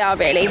 however old they are,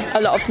 really.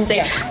 A lot of them do.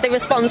 Yes. They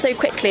respond so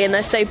quickly and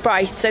they're so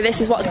bright. So this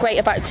is what's great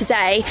about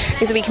today,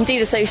 is that we can do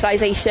the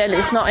socialisation.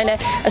 It's not in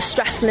a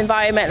stressful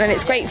environment, and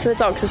it's great for the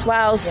dogs as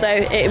well. So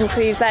it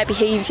improves their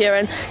behaviour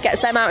and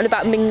gets them out and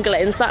about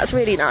mingling. So that's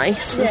really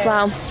nice as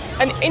well.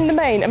 And in the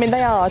main,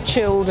 they are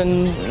chilled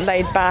and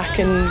laid back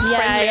and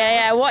friendly.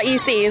 Yeah. What you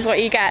see is what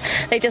you get.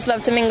 They just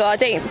love to mingle. I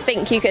don't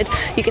think you could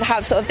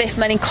have sort of this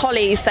many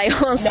collies, say,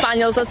 or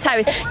spaniels or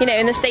terriers,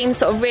 in the same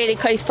sort of really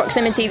close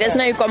proximity. There's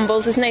no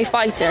grumbles, there's no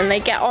fighting, and they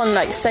get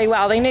on so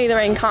well. They know their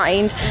own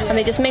kind, and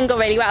they just mingle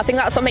really well. I think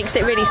that's what makes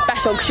it really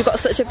special, because you've got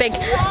such a big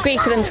group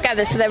of them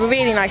together, so they're a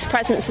really nice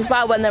presence as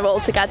well when they're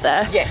all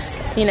together.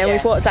 Yes.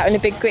 We've walked out in a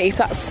big group.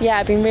 That's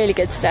been really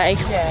good today.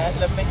 Yeah,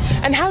 lovely.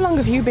 And how long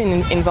have you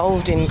been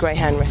involved in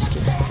greyhound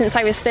rescue? Since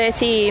I was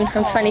 13.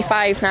 I'm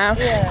 25 now.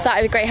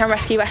 Started with Greyhound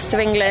Rescue West of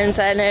England,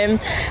 and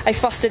I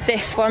fostered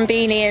this one,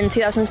 Beanie, in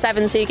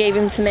 2007, so you gave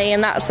him to me,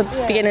 and that's the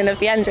beginning of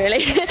the end, really.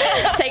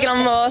 Taken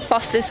on more,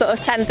 fostered sort of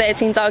 10,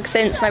 13 dogs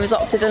since, and I've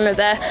adopted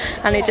another,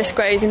 and it just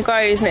grows and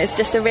grows, and it's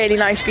just a really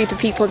nice group of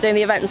people doing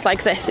the events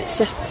like this. It's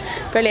just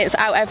brilliant. It's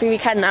out every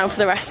weekend now for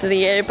the rest of the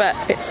year, but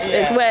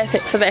it's worth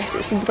it for this.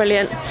 It's been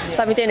brilliant.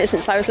 So I've been doing it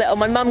since I was little.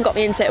 My mum got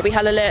me into it. We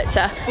had a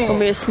lurcher when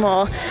we were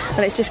small,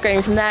 and it's just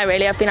grown from there,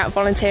 really. I've been out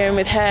volunteering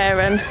with her,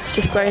 and it's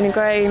just grown and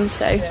grown.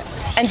 So.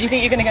 And do you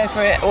think you're going to go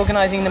for it,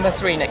 organising number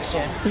 3 next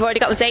year? We've already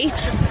got the date.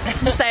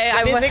 So Is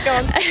it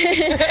gone?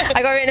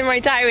 I got it in my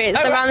diary. It's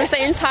around the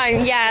same time.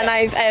 And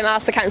I've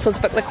asked the council to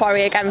book the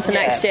quarry again for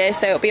next year,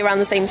 so it'll be around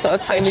the same sort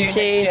of time in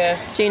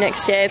June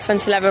next year.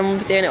 2011, we'll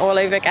be doing it all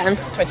over again.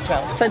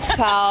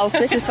 2012.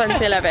 This is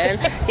 2011.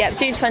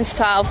 June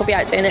 2012, we'll be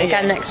out doing it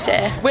again next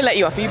year. We'll let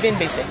you off. You've been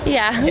busy. So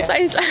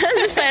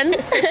listen,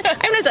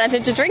 I've not done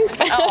anything to drink.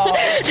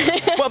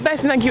 Well,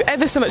 Bethan, thank you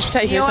ever so much for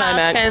taking your time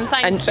out.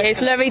 Thank you.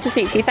 It's lovely to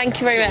speak to you. Thank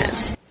you very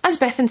much. As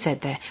Bethan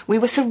said there, we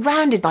were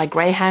surrounded by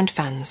greyhound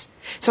fans,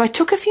 so I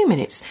took a few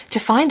minutes to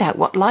find out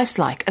what life's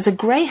like as a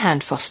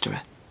greyhound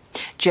fosterer.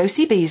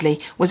 Josie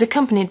Beasley was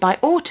accompanied by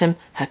Autumn,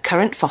 her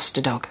current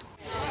foster dog.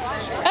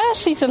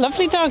 She's a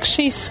lovely dog.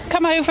 She's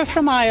come over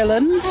from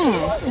Ireland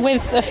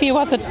with a few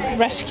other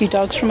rescue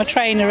dogs from a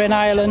trainer in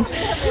Ireland,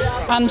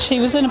 and she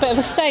was in a bit of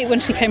a state when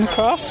she came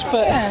across,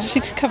 but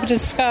she's covered in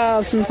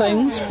scars and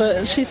things,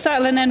 but she's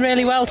settling in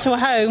really well to a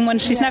home when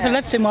she's never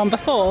lived in one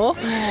before,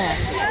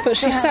 but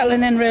she's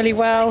settling in really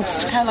well.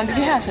 How long have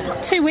you had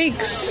her? 2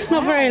 weeks,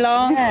 not very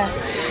long.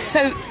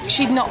 So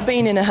she'd not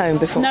been in a home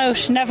before? No,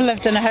 she never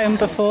lived in a home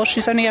before.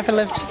 She's only ever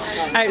lived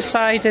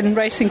outside in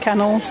racing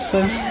kennels,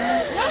 so...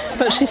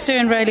 But she's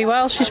doing really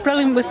well. She's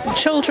brilliant with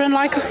children,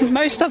 like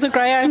most other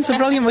greyhounds are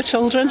brilliant with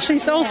children.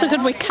 She's also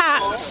good with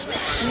cats,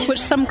 which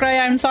some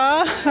greyhounds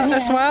are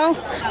as well.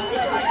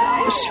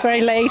 She's very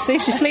lazy.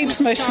 She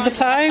sleeps most of the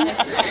time.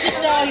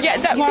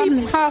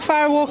 One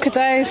half-hour walk a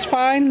day is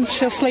fine.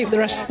 She'll sleep the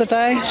rest of the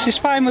day. She's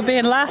fine with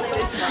being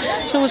left.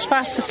 She's always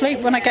fast asleep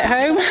when I get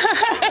home.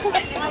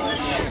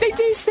 They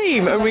do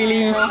seem a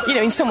really,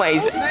 in some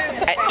ways,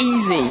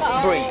 easy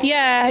breed.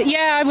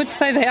 Yeah, I would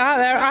say they are.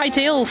 They're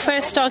ideal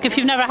first dog if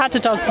you've never had a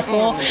dog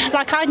before.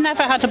 Like, I'd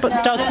never had a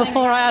dog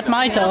before I had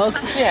my dog.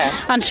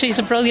 And she's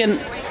a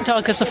brilliant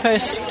dog as a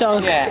first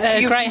dog.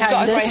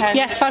 Greyhound is.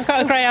 Yes, I've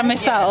got a greyhound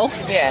myself.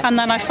 And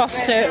then I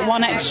foster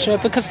one extra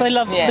because they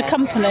love the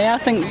company. I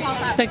think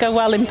they go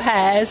well in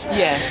pairs.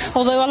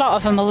 Although a lot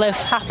of them will live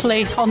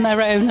happily on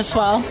their own as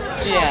well.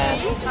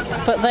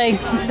 But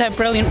they're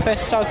brilliant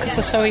first dog because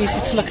they're so easy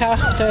to look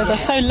after. They're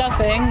so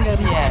loving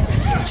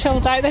and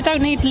chilled out. They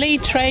don't need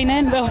lead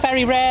training, well,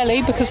 very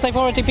rarely, because they've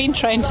already been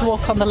trained to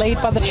walk on the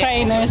lead by the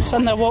trainers,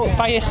 and they'll walk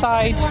by your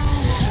side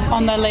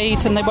on their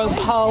lead, and they won't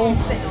pull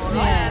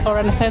or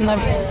anything.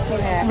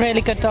 They're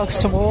really good dogs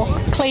to walk.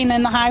 Clean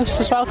in the house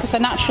as well, because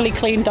they're naturally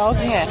clean dogs.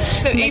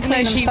 So and they even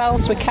clean though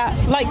themselves with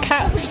like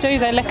cats do,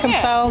 they lick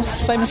themselves,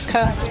 same as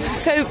cats.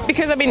 So,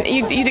 because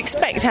you'd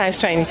expect house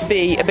training to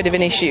be a bit of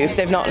an issue if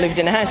they've not lived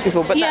in a house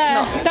before, but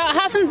that's not. That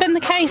hasn't been the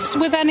case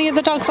with any of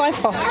the dogs I've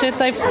fostered.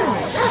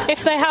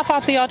 If they have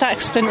had the odd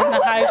accident in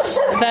the house,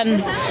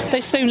 then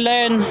they soon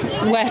learn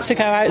where to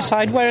go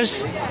outside.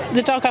 Whereas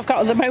the dog I've got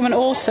at the moment,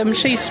 Autumn,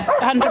 she's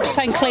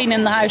 100% clean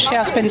in the house. She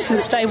has been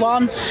since day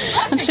one,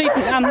 and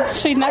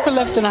she'd never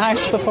lived in a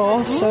house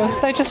before, so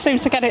they just seem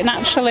to get it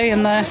naturally,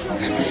 and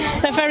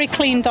they're very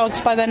clean dogs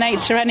by their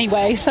nature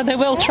anyway, so they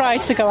will try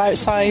to go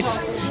outside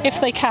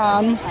if they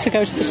can to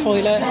go to the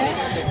toilet.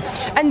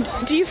 And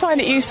do you find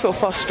it useful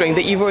fostering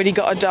that you've already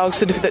got a dog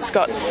that's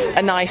got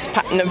a nice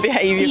pattern of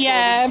behaviour?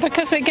 Yeah,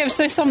 because it gives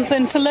us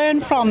something to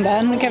learn from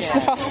then. It gives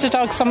the foster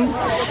dog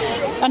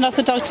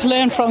another dog to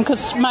learn from,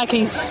 because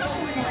Maggie's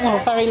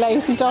very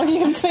lazy dog. You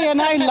can see her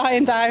now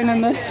lying down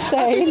in the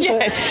shade.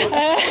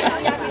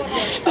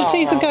 Yes. But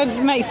she's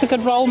makes a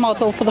good role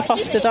model for the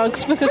foster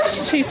dogs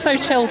because she's so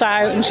chilled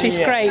out and she's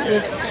great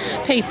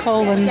with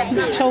people and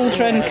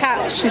children,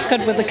 cats. She's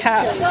good with the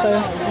cats. So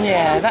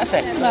yeah, that's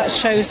it. That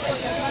shows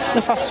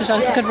the foster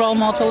dog's a good role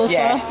model as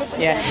well.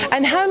 Yeah.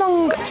 And how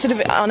long, sort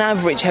of, on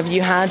average, have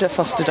you had a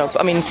foster dog?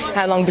 I mean,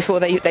 how long before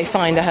they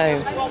find a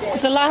home?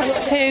 The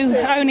last two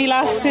only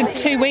lasted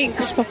 2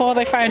 weeks before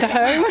they found a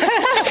home.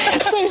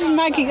 So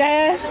Maggie,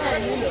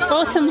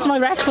 Autumn's my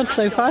record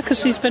so far because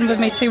she's been with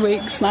me 2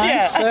 weeks now.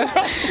 Yeah.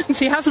 So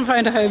she hasn't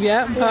found a home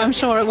yet, but I'm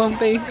sure it won't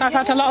be. I've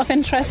had a lot of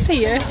interest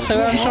here,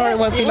 so I'm sure it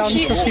won't be long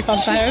until she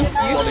finds a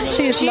home.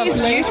 She is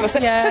lovely. Beautiful. So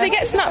they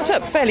get snapped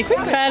up fairly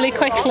quickly? Fairly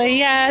quickly,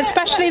 yeah.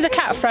 Especially the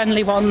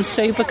cat-friendly ones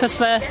do, because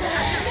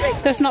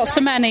there's not so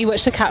many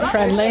which are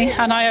cat-friendly,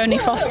 and I only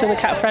foster the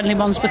cat-friendly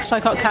ones because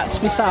I've got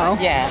cats myself.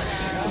 Yeah.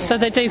 So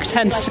they do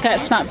tend to get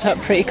snapped up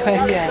pretty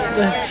quick.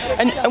 Yeah.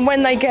 And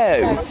when they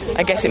go,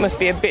 I guess it must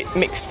be a bit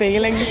mixed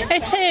feelings.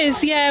 It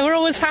is, yeah. We're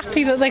always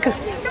happy that they could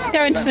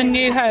go into the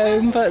new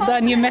home, but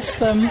then you miss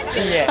them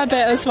a bit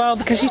as well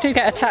because you do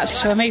get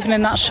attached to them even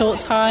in that short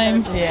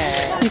time.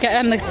 Yeah.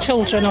 And the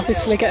children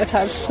obviously get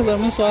attached to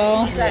them as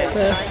well.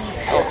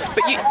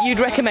 But you'd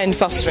recommend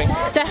fostering?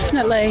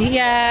 Definitely,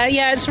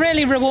 yeah. It's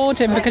really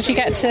rewarding because you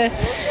get to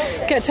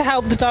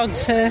help the dog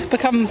to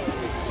become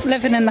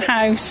living in the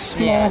house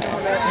more.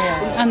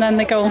 And then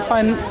they go and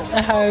find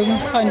a home,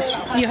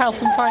 you help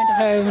them find a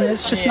home, and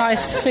it's just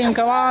nice to see them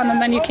go on,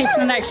 and then you're keeping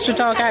an extra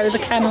dog out of the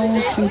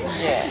kennels and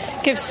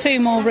gives Sue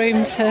more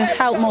room to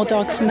help more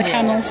dogs in the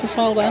kennels as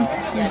well then.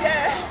 So.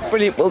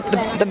 Brilliant. Well,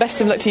 the best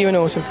of luck to you in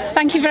Autumn.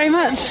 Thank you very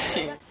much.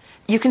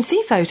 You can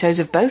see photos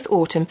of both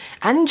Autumn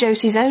and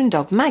Josie's own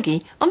dog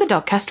Maggie on the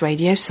Dogcast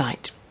Radio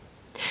site.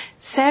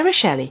 Sarah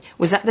Shelley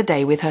was at the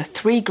day with her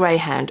 3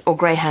 greyhound or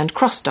greyhound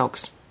cross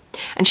dogs.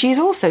 And she is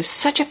also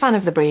such a fan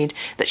of the breed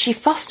that she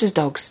fosters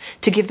dogs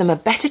to give them a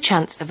better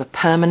chance of a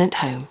permanent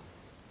home.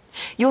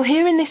 You'll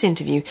hear in this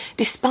interview,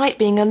 despite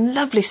being a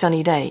lovely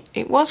sunny day,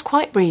 it was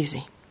quite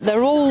breezy.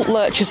 They're all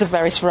lurchers of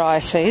various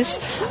varieties.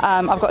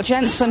 I've got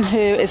Jensen, who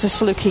is a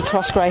Saluki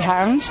cross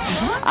greyhound,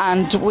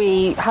 and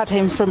we had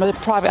him from a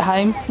private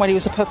home when he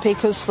was a puppy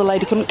because the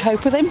lady couldn't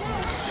cope with him.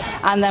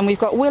 And then we've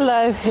got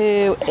Willow,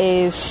 who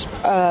is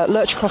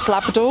Lurcher Cross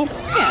Labrador.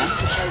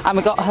 Yeah. And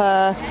we got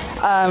her,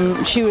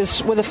 she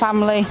was with a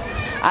family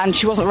and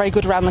she wasn't very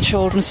good around the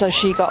children, so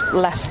she got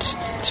left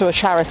to a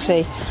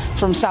charity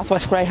from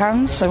Southwest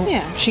Greyhounds. So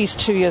she's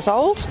 2 years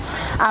old.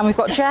 And we've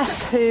got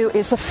Jeff, who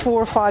is a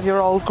 4 or 5 year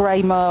old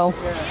grey merle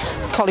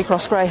Collie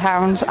Cross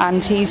Greyhound,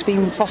 and he's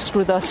been fostered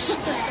with us,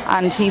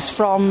 and he's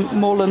from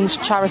Moorlands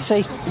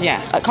charity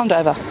at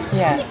Condover.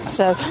 Yeah.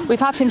 So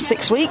we've had him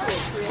 6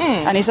 weeks,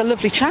 and he's a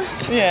lovely chap.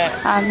 Yeah.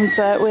 And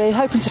we're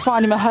hoping to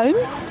find him a home.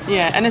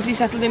 Yeah. And has he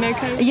settled in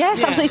okay?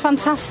 Yes, absolutely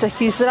fantastic.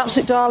 He's an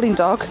absolute darling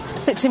dog.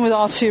 Fits in with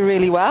our 2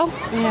 really well.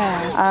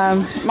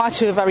 Yeah. My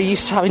 2 are very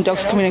used to having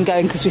dogs coming and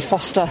going because we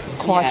foster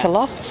quite a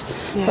lot.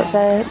 Yeah. But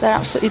they're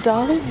absolutely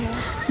darling. Yeah.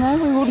 No,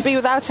 we wouldn't be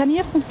without any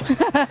of them.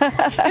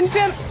 And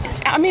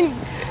I mean,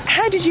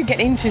 how did you get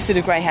into sort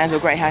of greyhounds or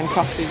greyhound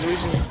crosses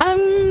originally?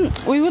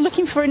 We were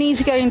looking for an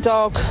easygoing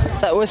dog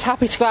that was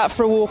happy to go out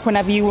for a walk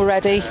whenever you were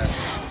ready,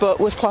 but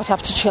was quite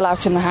happy to chill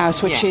out in the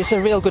house, which is a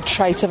real good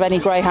trait of any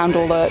greyhound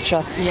or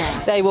lurcher.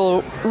 Yeah. They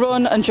will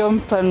run and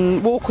jump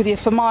and walk with you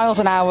for miles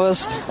and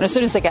hours, and as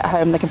soon as they get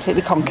home, they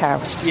completely conk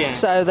out. Yeah.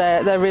 So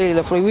they're really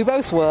lovely. We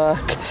both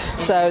work,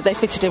 so they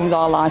fitted in with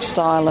our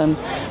lifestyle, and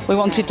we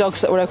wanted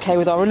dogs that were okay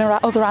with our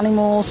other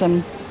animals,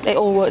 and it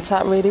all worked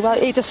out really well.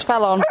 It just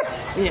fell on.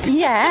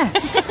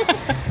 Yes.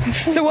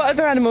 So what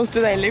other animals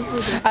do they live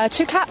with?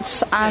 2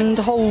 cats and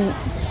a whole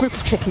group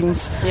of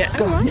chickens. Yeah.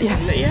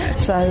 Yeah.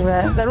 So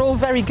they're all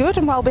very good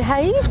and well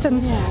behaved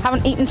and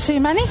haven't eaten too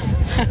many.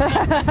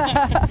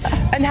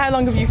 And how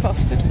long have you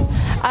fostered for?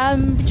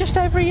 Just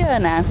over a year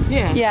now.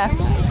 Yeah. Yeah.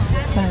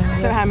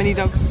 So how many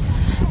dogs?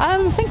 I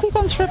think we've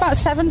gone through about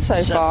 7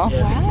 so far.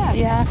 Wow.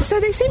 Yeah. So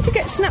they seem to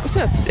get snapped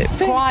up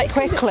quite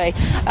quickly.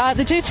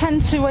 They do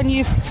tend to when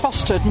you've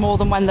fostered more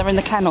than when they're in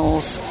the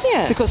kennels.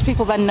 Yeah. Because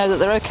people then know that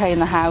they're okay in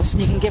the house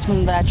and you can give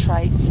them their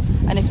traits.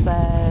 And if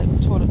they're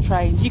toilet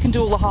trained, you can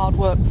do all the hard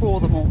work for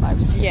them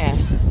almost. Yeah.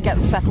 To get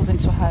them settled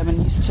into a home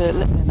and used to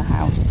living in a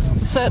house.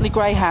 So certainly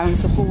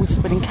greyhounds have always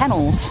been in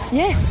kennels.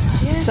 Yes.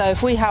 Yeah. So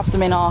if we have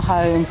them in our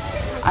home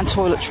and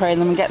toilet train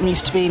them and get them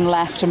used to being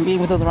left and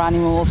being with other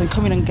animals and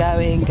coming and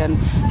going and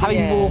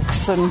having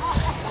walks and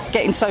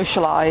getting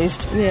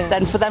socialised,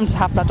 then for them to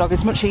have that dog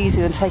is much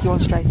easier than taking one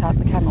straight out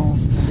of the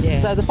kennels. Yeah.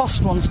 So the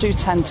fostered ones do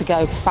tend to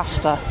go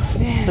faster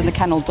than the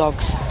kennel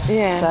dogs.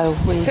 Yeah. So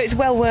it's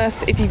well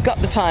worth, if you've got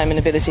the time and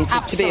ability,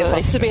 to be a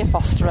fosterer. To be a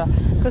fosterer,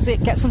 because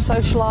it gets them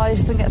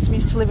socialised and gets them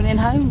used to living in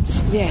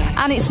homes. Yeah.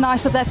 And it's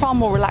nice that they're far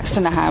more relaxed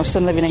in a house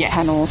than living in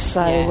kennels.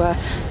 So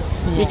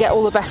you get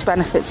all the best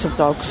benefits of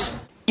dogs.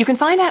 You can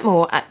find out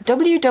more at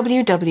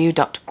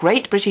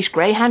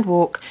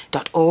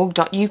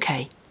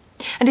www.greatbritishgreyhoundwalk.org.uk.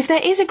 And if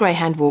there is a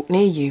greyhound walk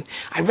near you,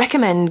 I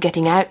recommend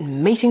getting out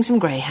and meeting some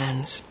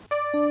greyhounds.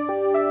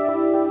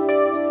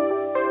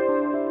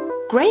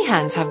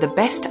 Greyhounds have the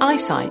best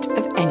eyesight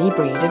of any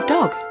breed of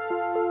dog.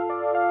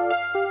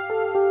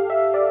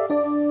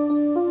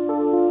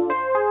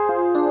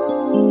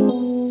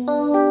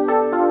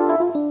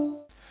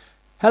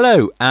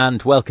 Hello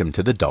and welcome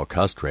to the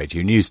Dogcast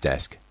Radio News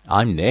Desk.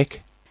 I'm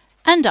Nick.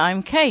 And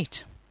I'm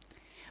Kate.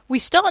 We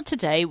start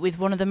today with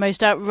one of the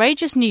most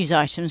outrageous news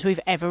items we've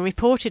ever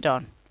reported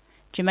on.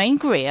 Germaine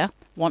Greer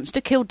wants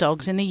to kill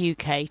dogs in the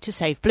UK to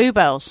save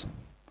bluebells.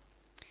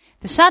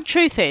 The sad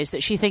truth is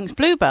that she thinks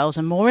bluebells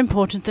are more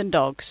important than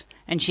dogs,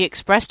 and she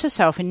expressed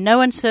herself in no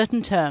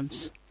uncertain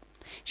terms.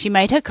 She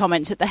made her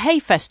comments at the Hay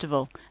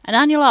Festival, an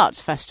annual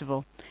arts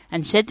festival,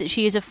 and said that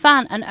she is a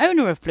fan and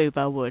owner of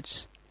Bluebell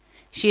Woods.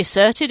 She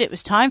asserted it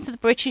was time for the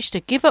British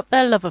to give up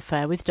their love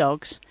affair with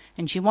dogs,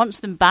 and she wants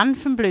them banned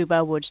from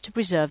Bluebell Woods to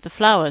preserve the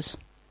flowers.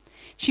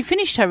 She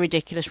finished her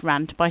ridiculous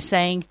rant by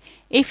saying,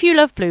 "If you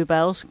love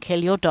bluebells,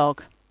 kill your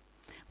dog."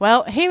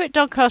 Well, here at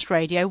Dogcast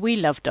Radio we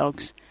love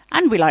dogs,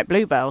 and we like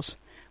bluebells.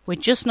 We're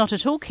just not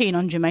at all keen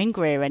on Germaine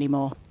Greer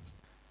anymore.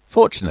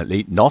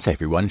 Fortunately, not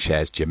everyone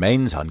shares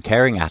Germaine's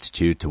uncaring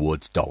attitude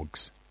towards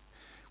dogs.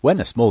 When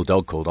a small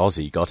dog called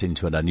Ozzy got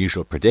into an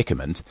unusual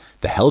predicament,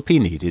 the help he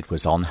needed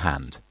was on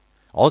hand.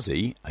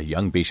 Ozzy, a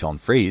young Bichon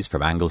Frise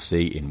from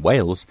Anglesey in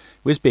Wales,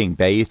 was being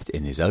bathed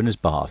in his owner's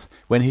bath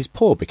when his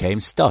paw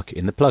became stuck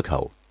in the plug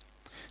hole.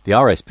 The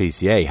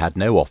RSPCA had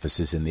no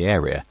officers in the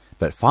area,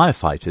 but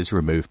firefighters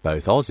removed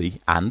both Ozzy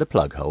and the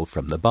plug hole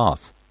from the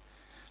bath.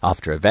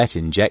 After a vet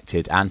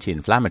injected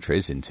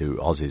anti-inflammatories into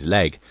Ozzy's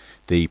leg,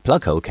 the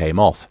plug hole came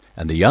off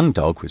and the young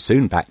dog was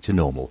soon back to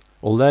normal,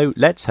 although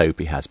let's hope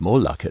he has more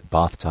luck at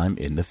bath time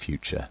in the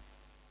future.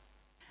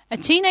 A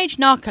teenage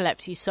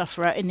narcolepsy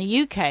sufferer in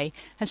the UK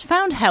has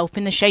found help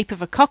in the shape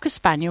of a Cocker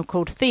Spaniel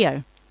called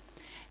Theo.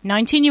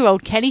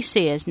 19-year-old Kelly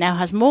Sears now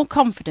has more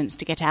confidence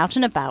to get out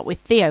and about with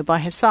Theo by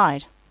her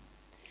side.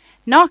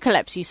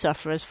 Narcolepsy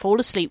sufferers fall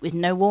asleep with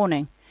no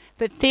warning,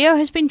 but Theo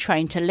has been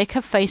trained to lick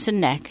her face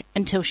and neck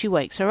until she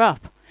wakes her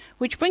up,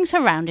 which brings her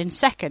round in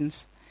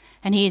seconds,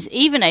 and he is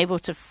even able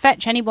to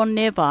fetch anyone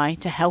nearby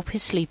to help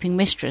his sleeping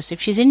mistress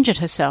if she's injured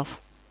herself.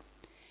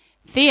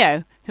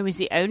 Theo, who is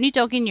the only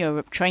dog in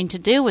Europe trained to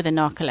deal with a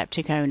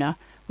narcoleptic owner,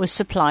 was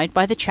supplied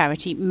by the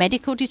charity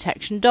Medical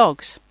Detection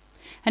Dogs,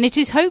 and it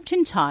is hoped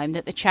in time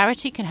that the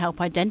charity can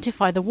help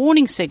identify the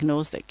warning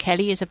signals that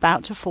Kelly is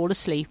about to fall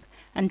asleep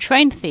and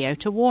train Theo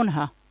to warn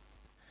her.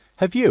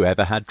 Have you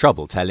ever had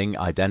trouble telling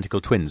identical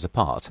twins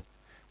apart?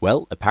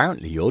 Well,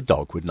 apparently your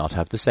dog would not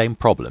have the same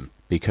problem,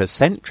 because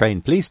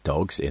scent-trained police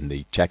dogs in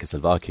the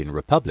Czechoslovakian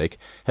Republic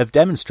have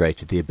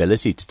demonstrated the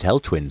ability to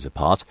tell twins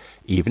apart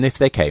even if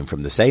they came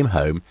from the same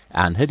home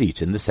and had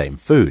eaten the same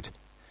food.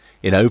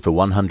 In over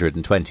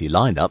 120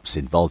 lineups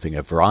involving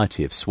a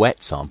variety of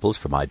sweat samples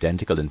from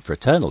identical and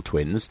fraternal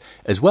twins,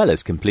 as well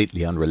as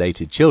completely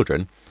unrelated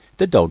children,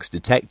 the dogs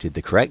detected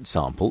the correct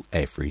sample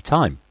every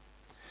time.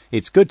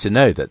 It's good to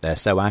know that they're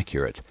so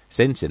accurate,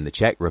 since in the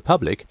Czech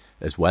Republic,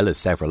 as well as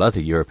several other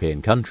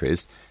European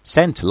countries,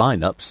 scent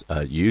lineups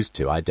are used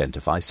to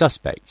identify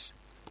suspects.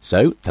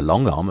 So the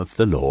long arm of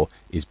the law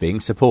is being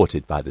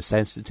supported by the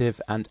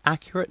sensitive and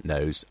accurate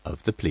nose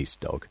of the police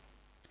dog.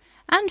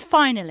 And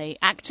finally,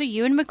 actor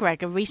Ewan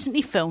McGregor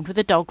recently filmed with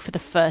a dog for the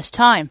first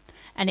time,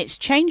 and it's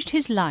changed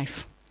his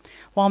life.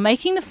 While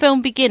making the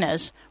film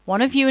Beginners,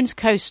 one of Ewan's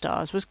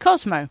co-stars was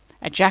Cosmo,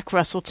 a Jack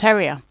Russell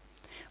Terrier.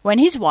 When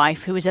his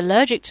wife, who is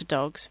allergic to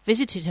dogs,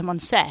 visited him on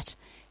set,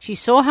 she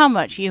saw how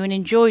much Ewan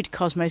enjoyed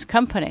Cosmo's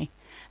company,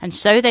 and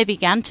so they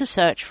began to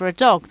search for a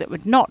dog that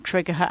would not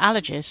trigger her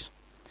allergies.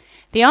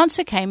 The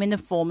answer came in the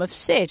form of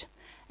Sid,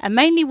 a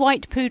mainly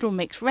white poodle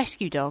mix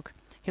rescue dog,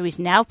 who is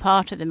now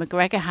part of the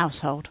McGregor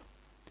household.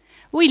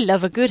 We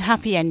love a good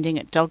happy ending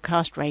at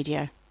Dogcast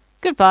Radio.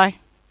 Goodbye.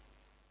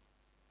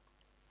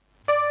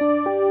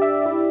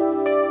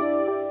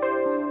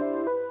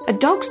 A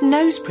dog's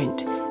nose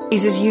print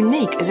is as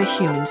unique as a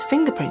human's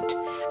fingerprint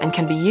and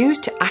can be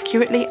used to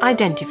accurately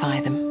identify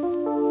them.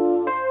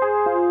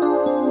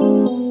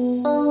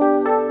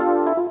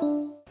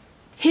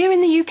 Here in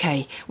the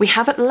UK, we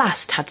have at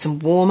last had some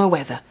warmer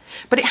weather,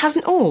 but it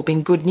hasn't all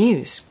been good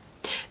news.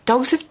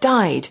 Dogs have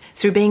died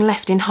through being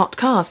left in hot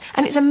cars,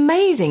 and it's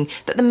amazing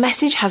that the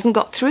message hasn't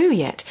got through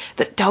yet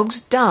that dogs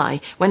die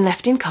when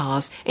left in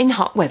cars in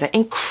hot weather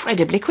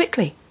incredibly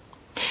quickly.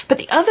 But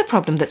the other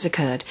problem that's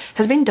occurred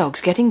has been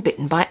dogs getting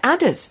bitten by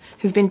adders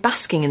who've been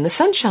basking in the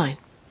sunshine.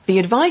 The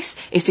advice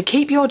is to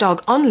keep your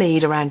dog on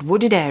lead around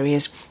wooded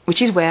areas,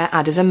 which is where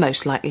adders are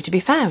most likely to be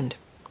found.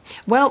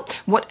 Well,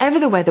 whatever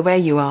the weather where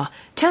you are,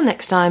 till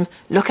next time,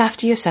 look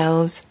after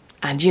yourselves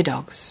and your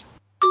dogs.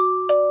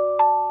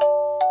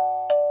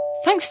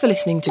 Thanks for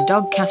listening to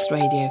Dogcast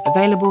Radio,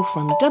 available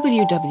from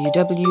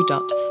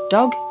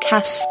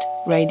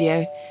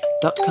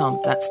www.dogcastradio.com.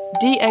 That's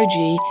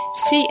DOGCAST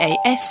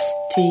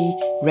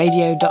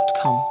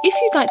radio.com. If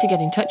you'd like to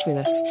get in touch with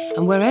us,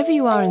 and wherever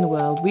you are in the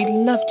world, we'd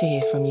love to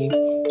hear from you.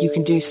 You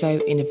can do so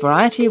in a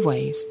variety of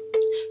ways.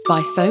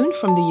 By phone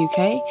from the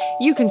UK,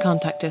 you can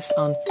contact us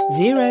on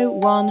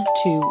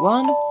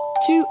 0121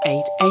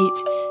 288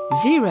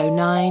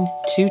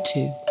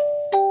 0922.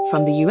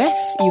 From the US,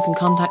 you can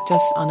contact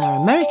us on our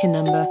American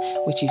number,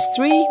 which is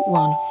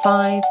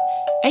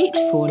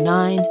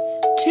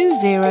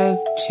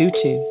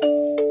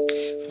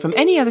 315-849-2022. From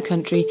any other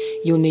country,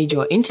 you'll need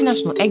your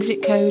international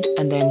exit code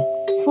and then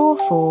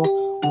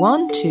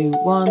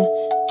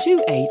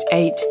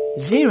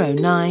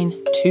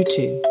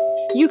 44121-288-0922.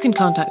 You can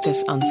contact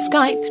us on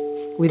Skype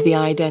with the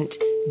ident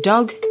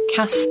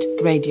Dogcast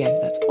Radio.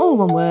 That's all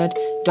one word,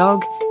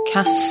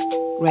 Dogcast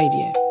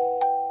Radio.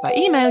 By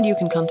email, you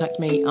can contact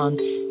me on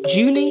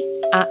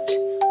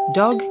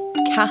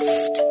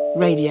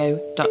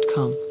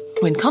julie@dogcastradio.com.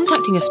 When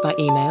contacting us by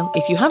email,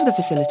 if you have the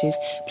facilities,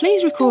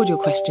 please record your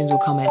questions or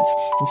comments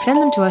and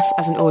send them to us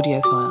as an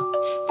audio file.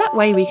 That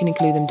way we can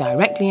include them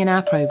directly in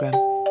our programme.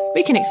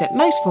 We can accept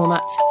most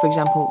formats, for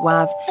example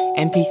WAV,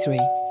 MP3.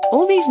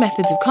 All these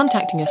methods of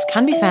contacting us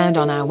can be found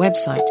on our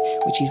website,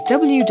 which is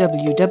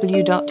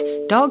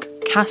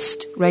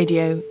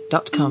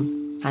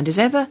www.dogcastradio.com. And as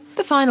ever,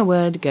 the final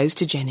word goes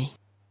to Jenny.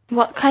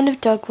 What kind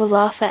of dog will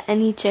laugh at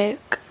any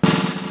joke?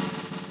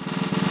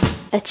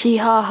 A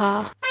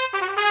chihuahua.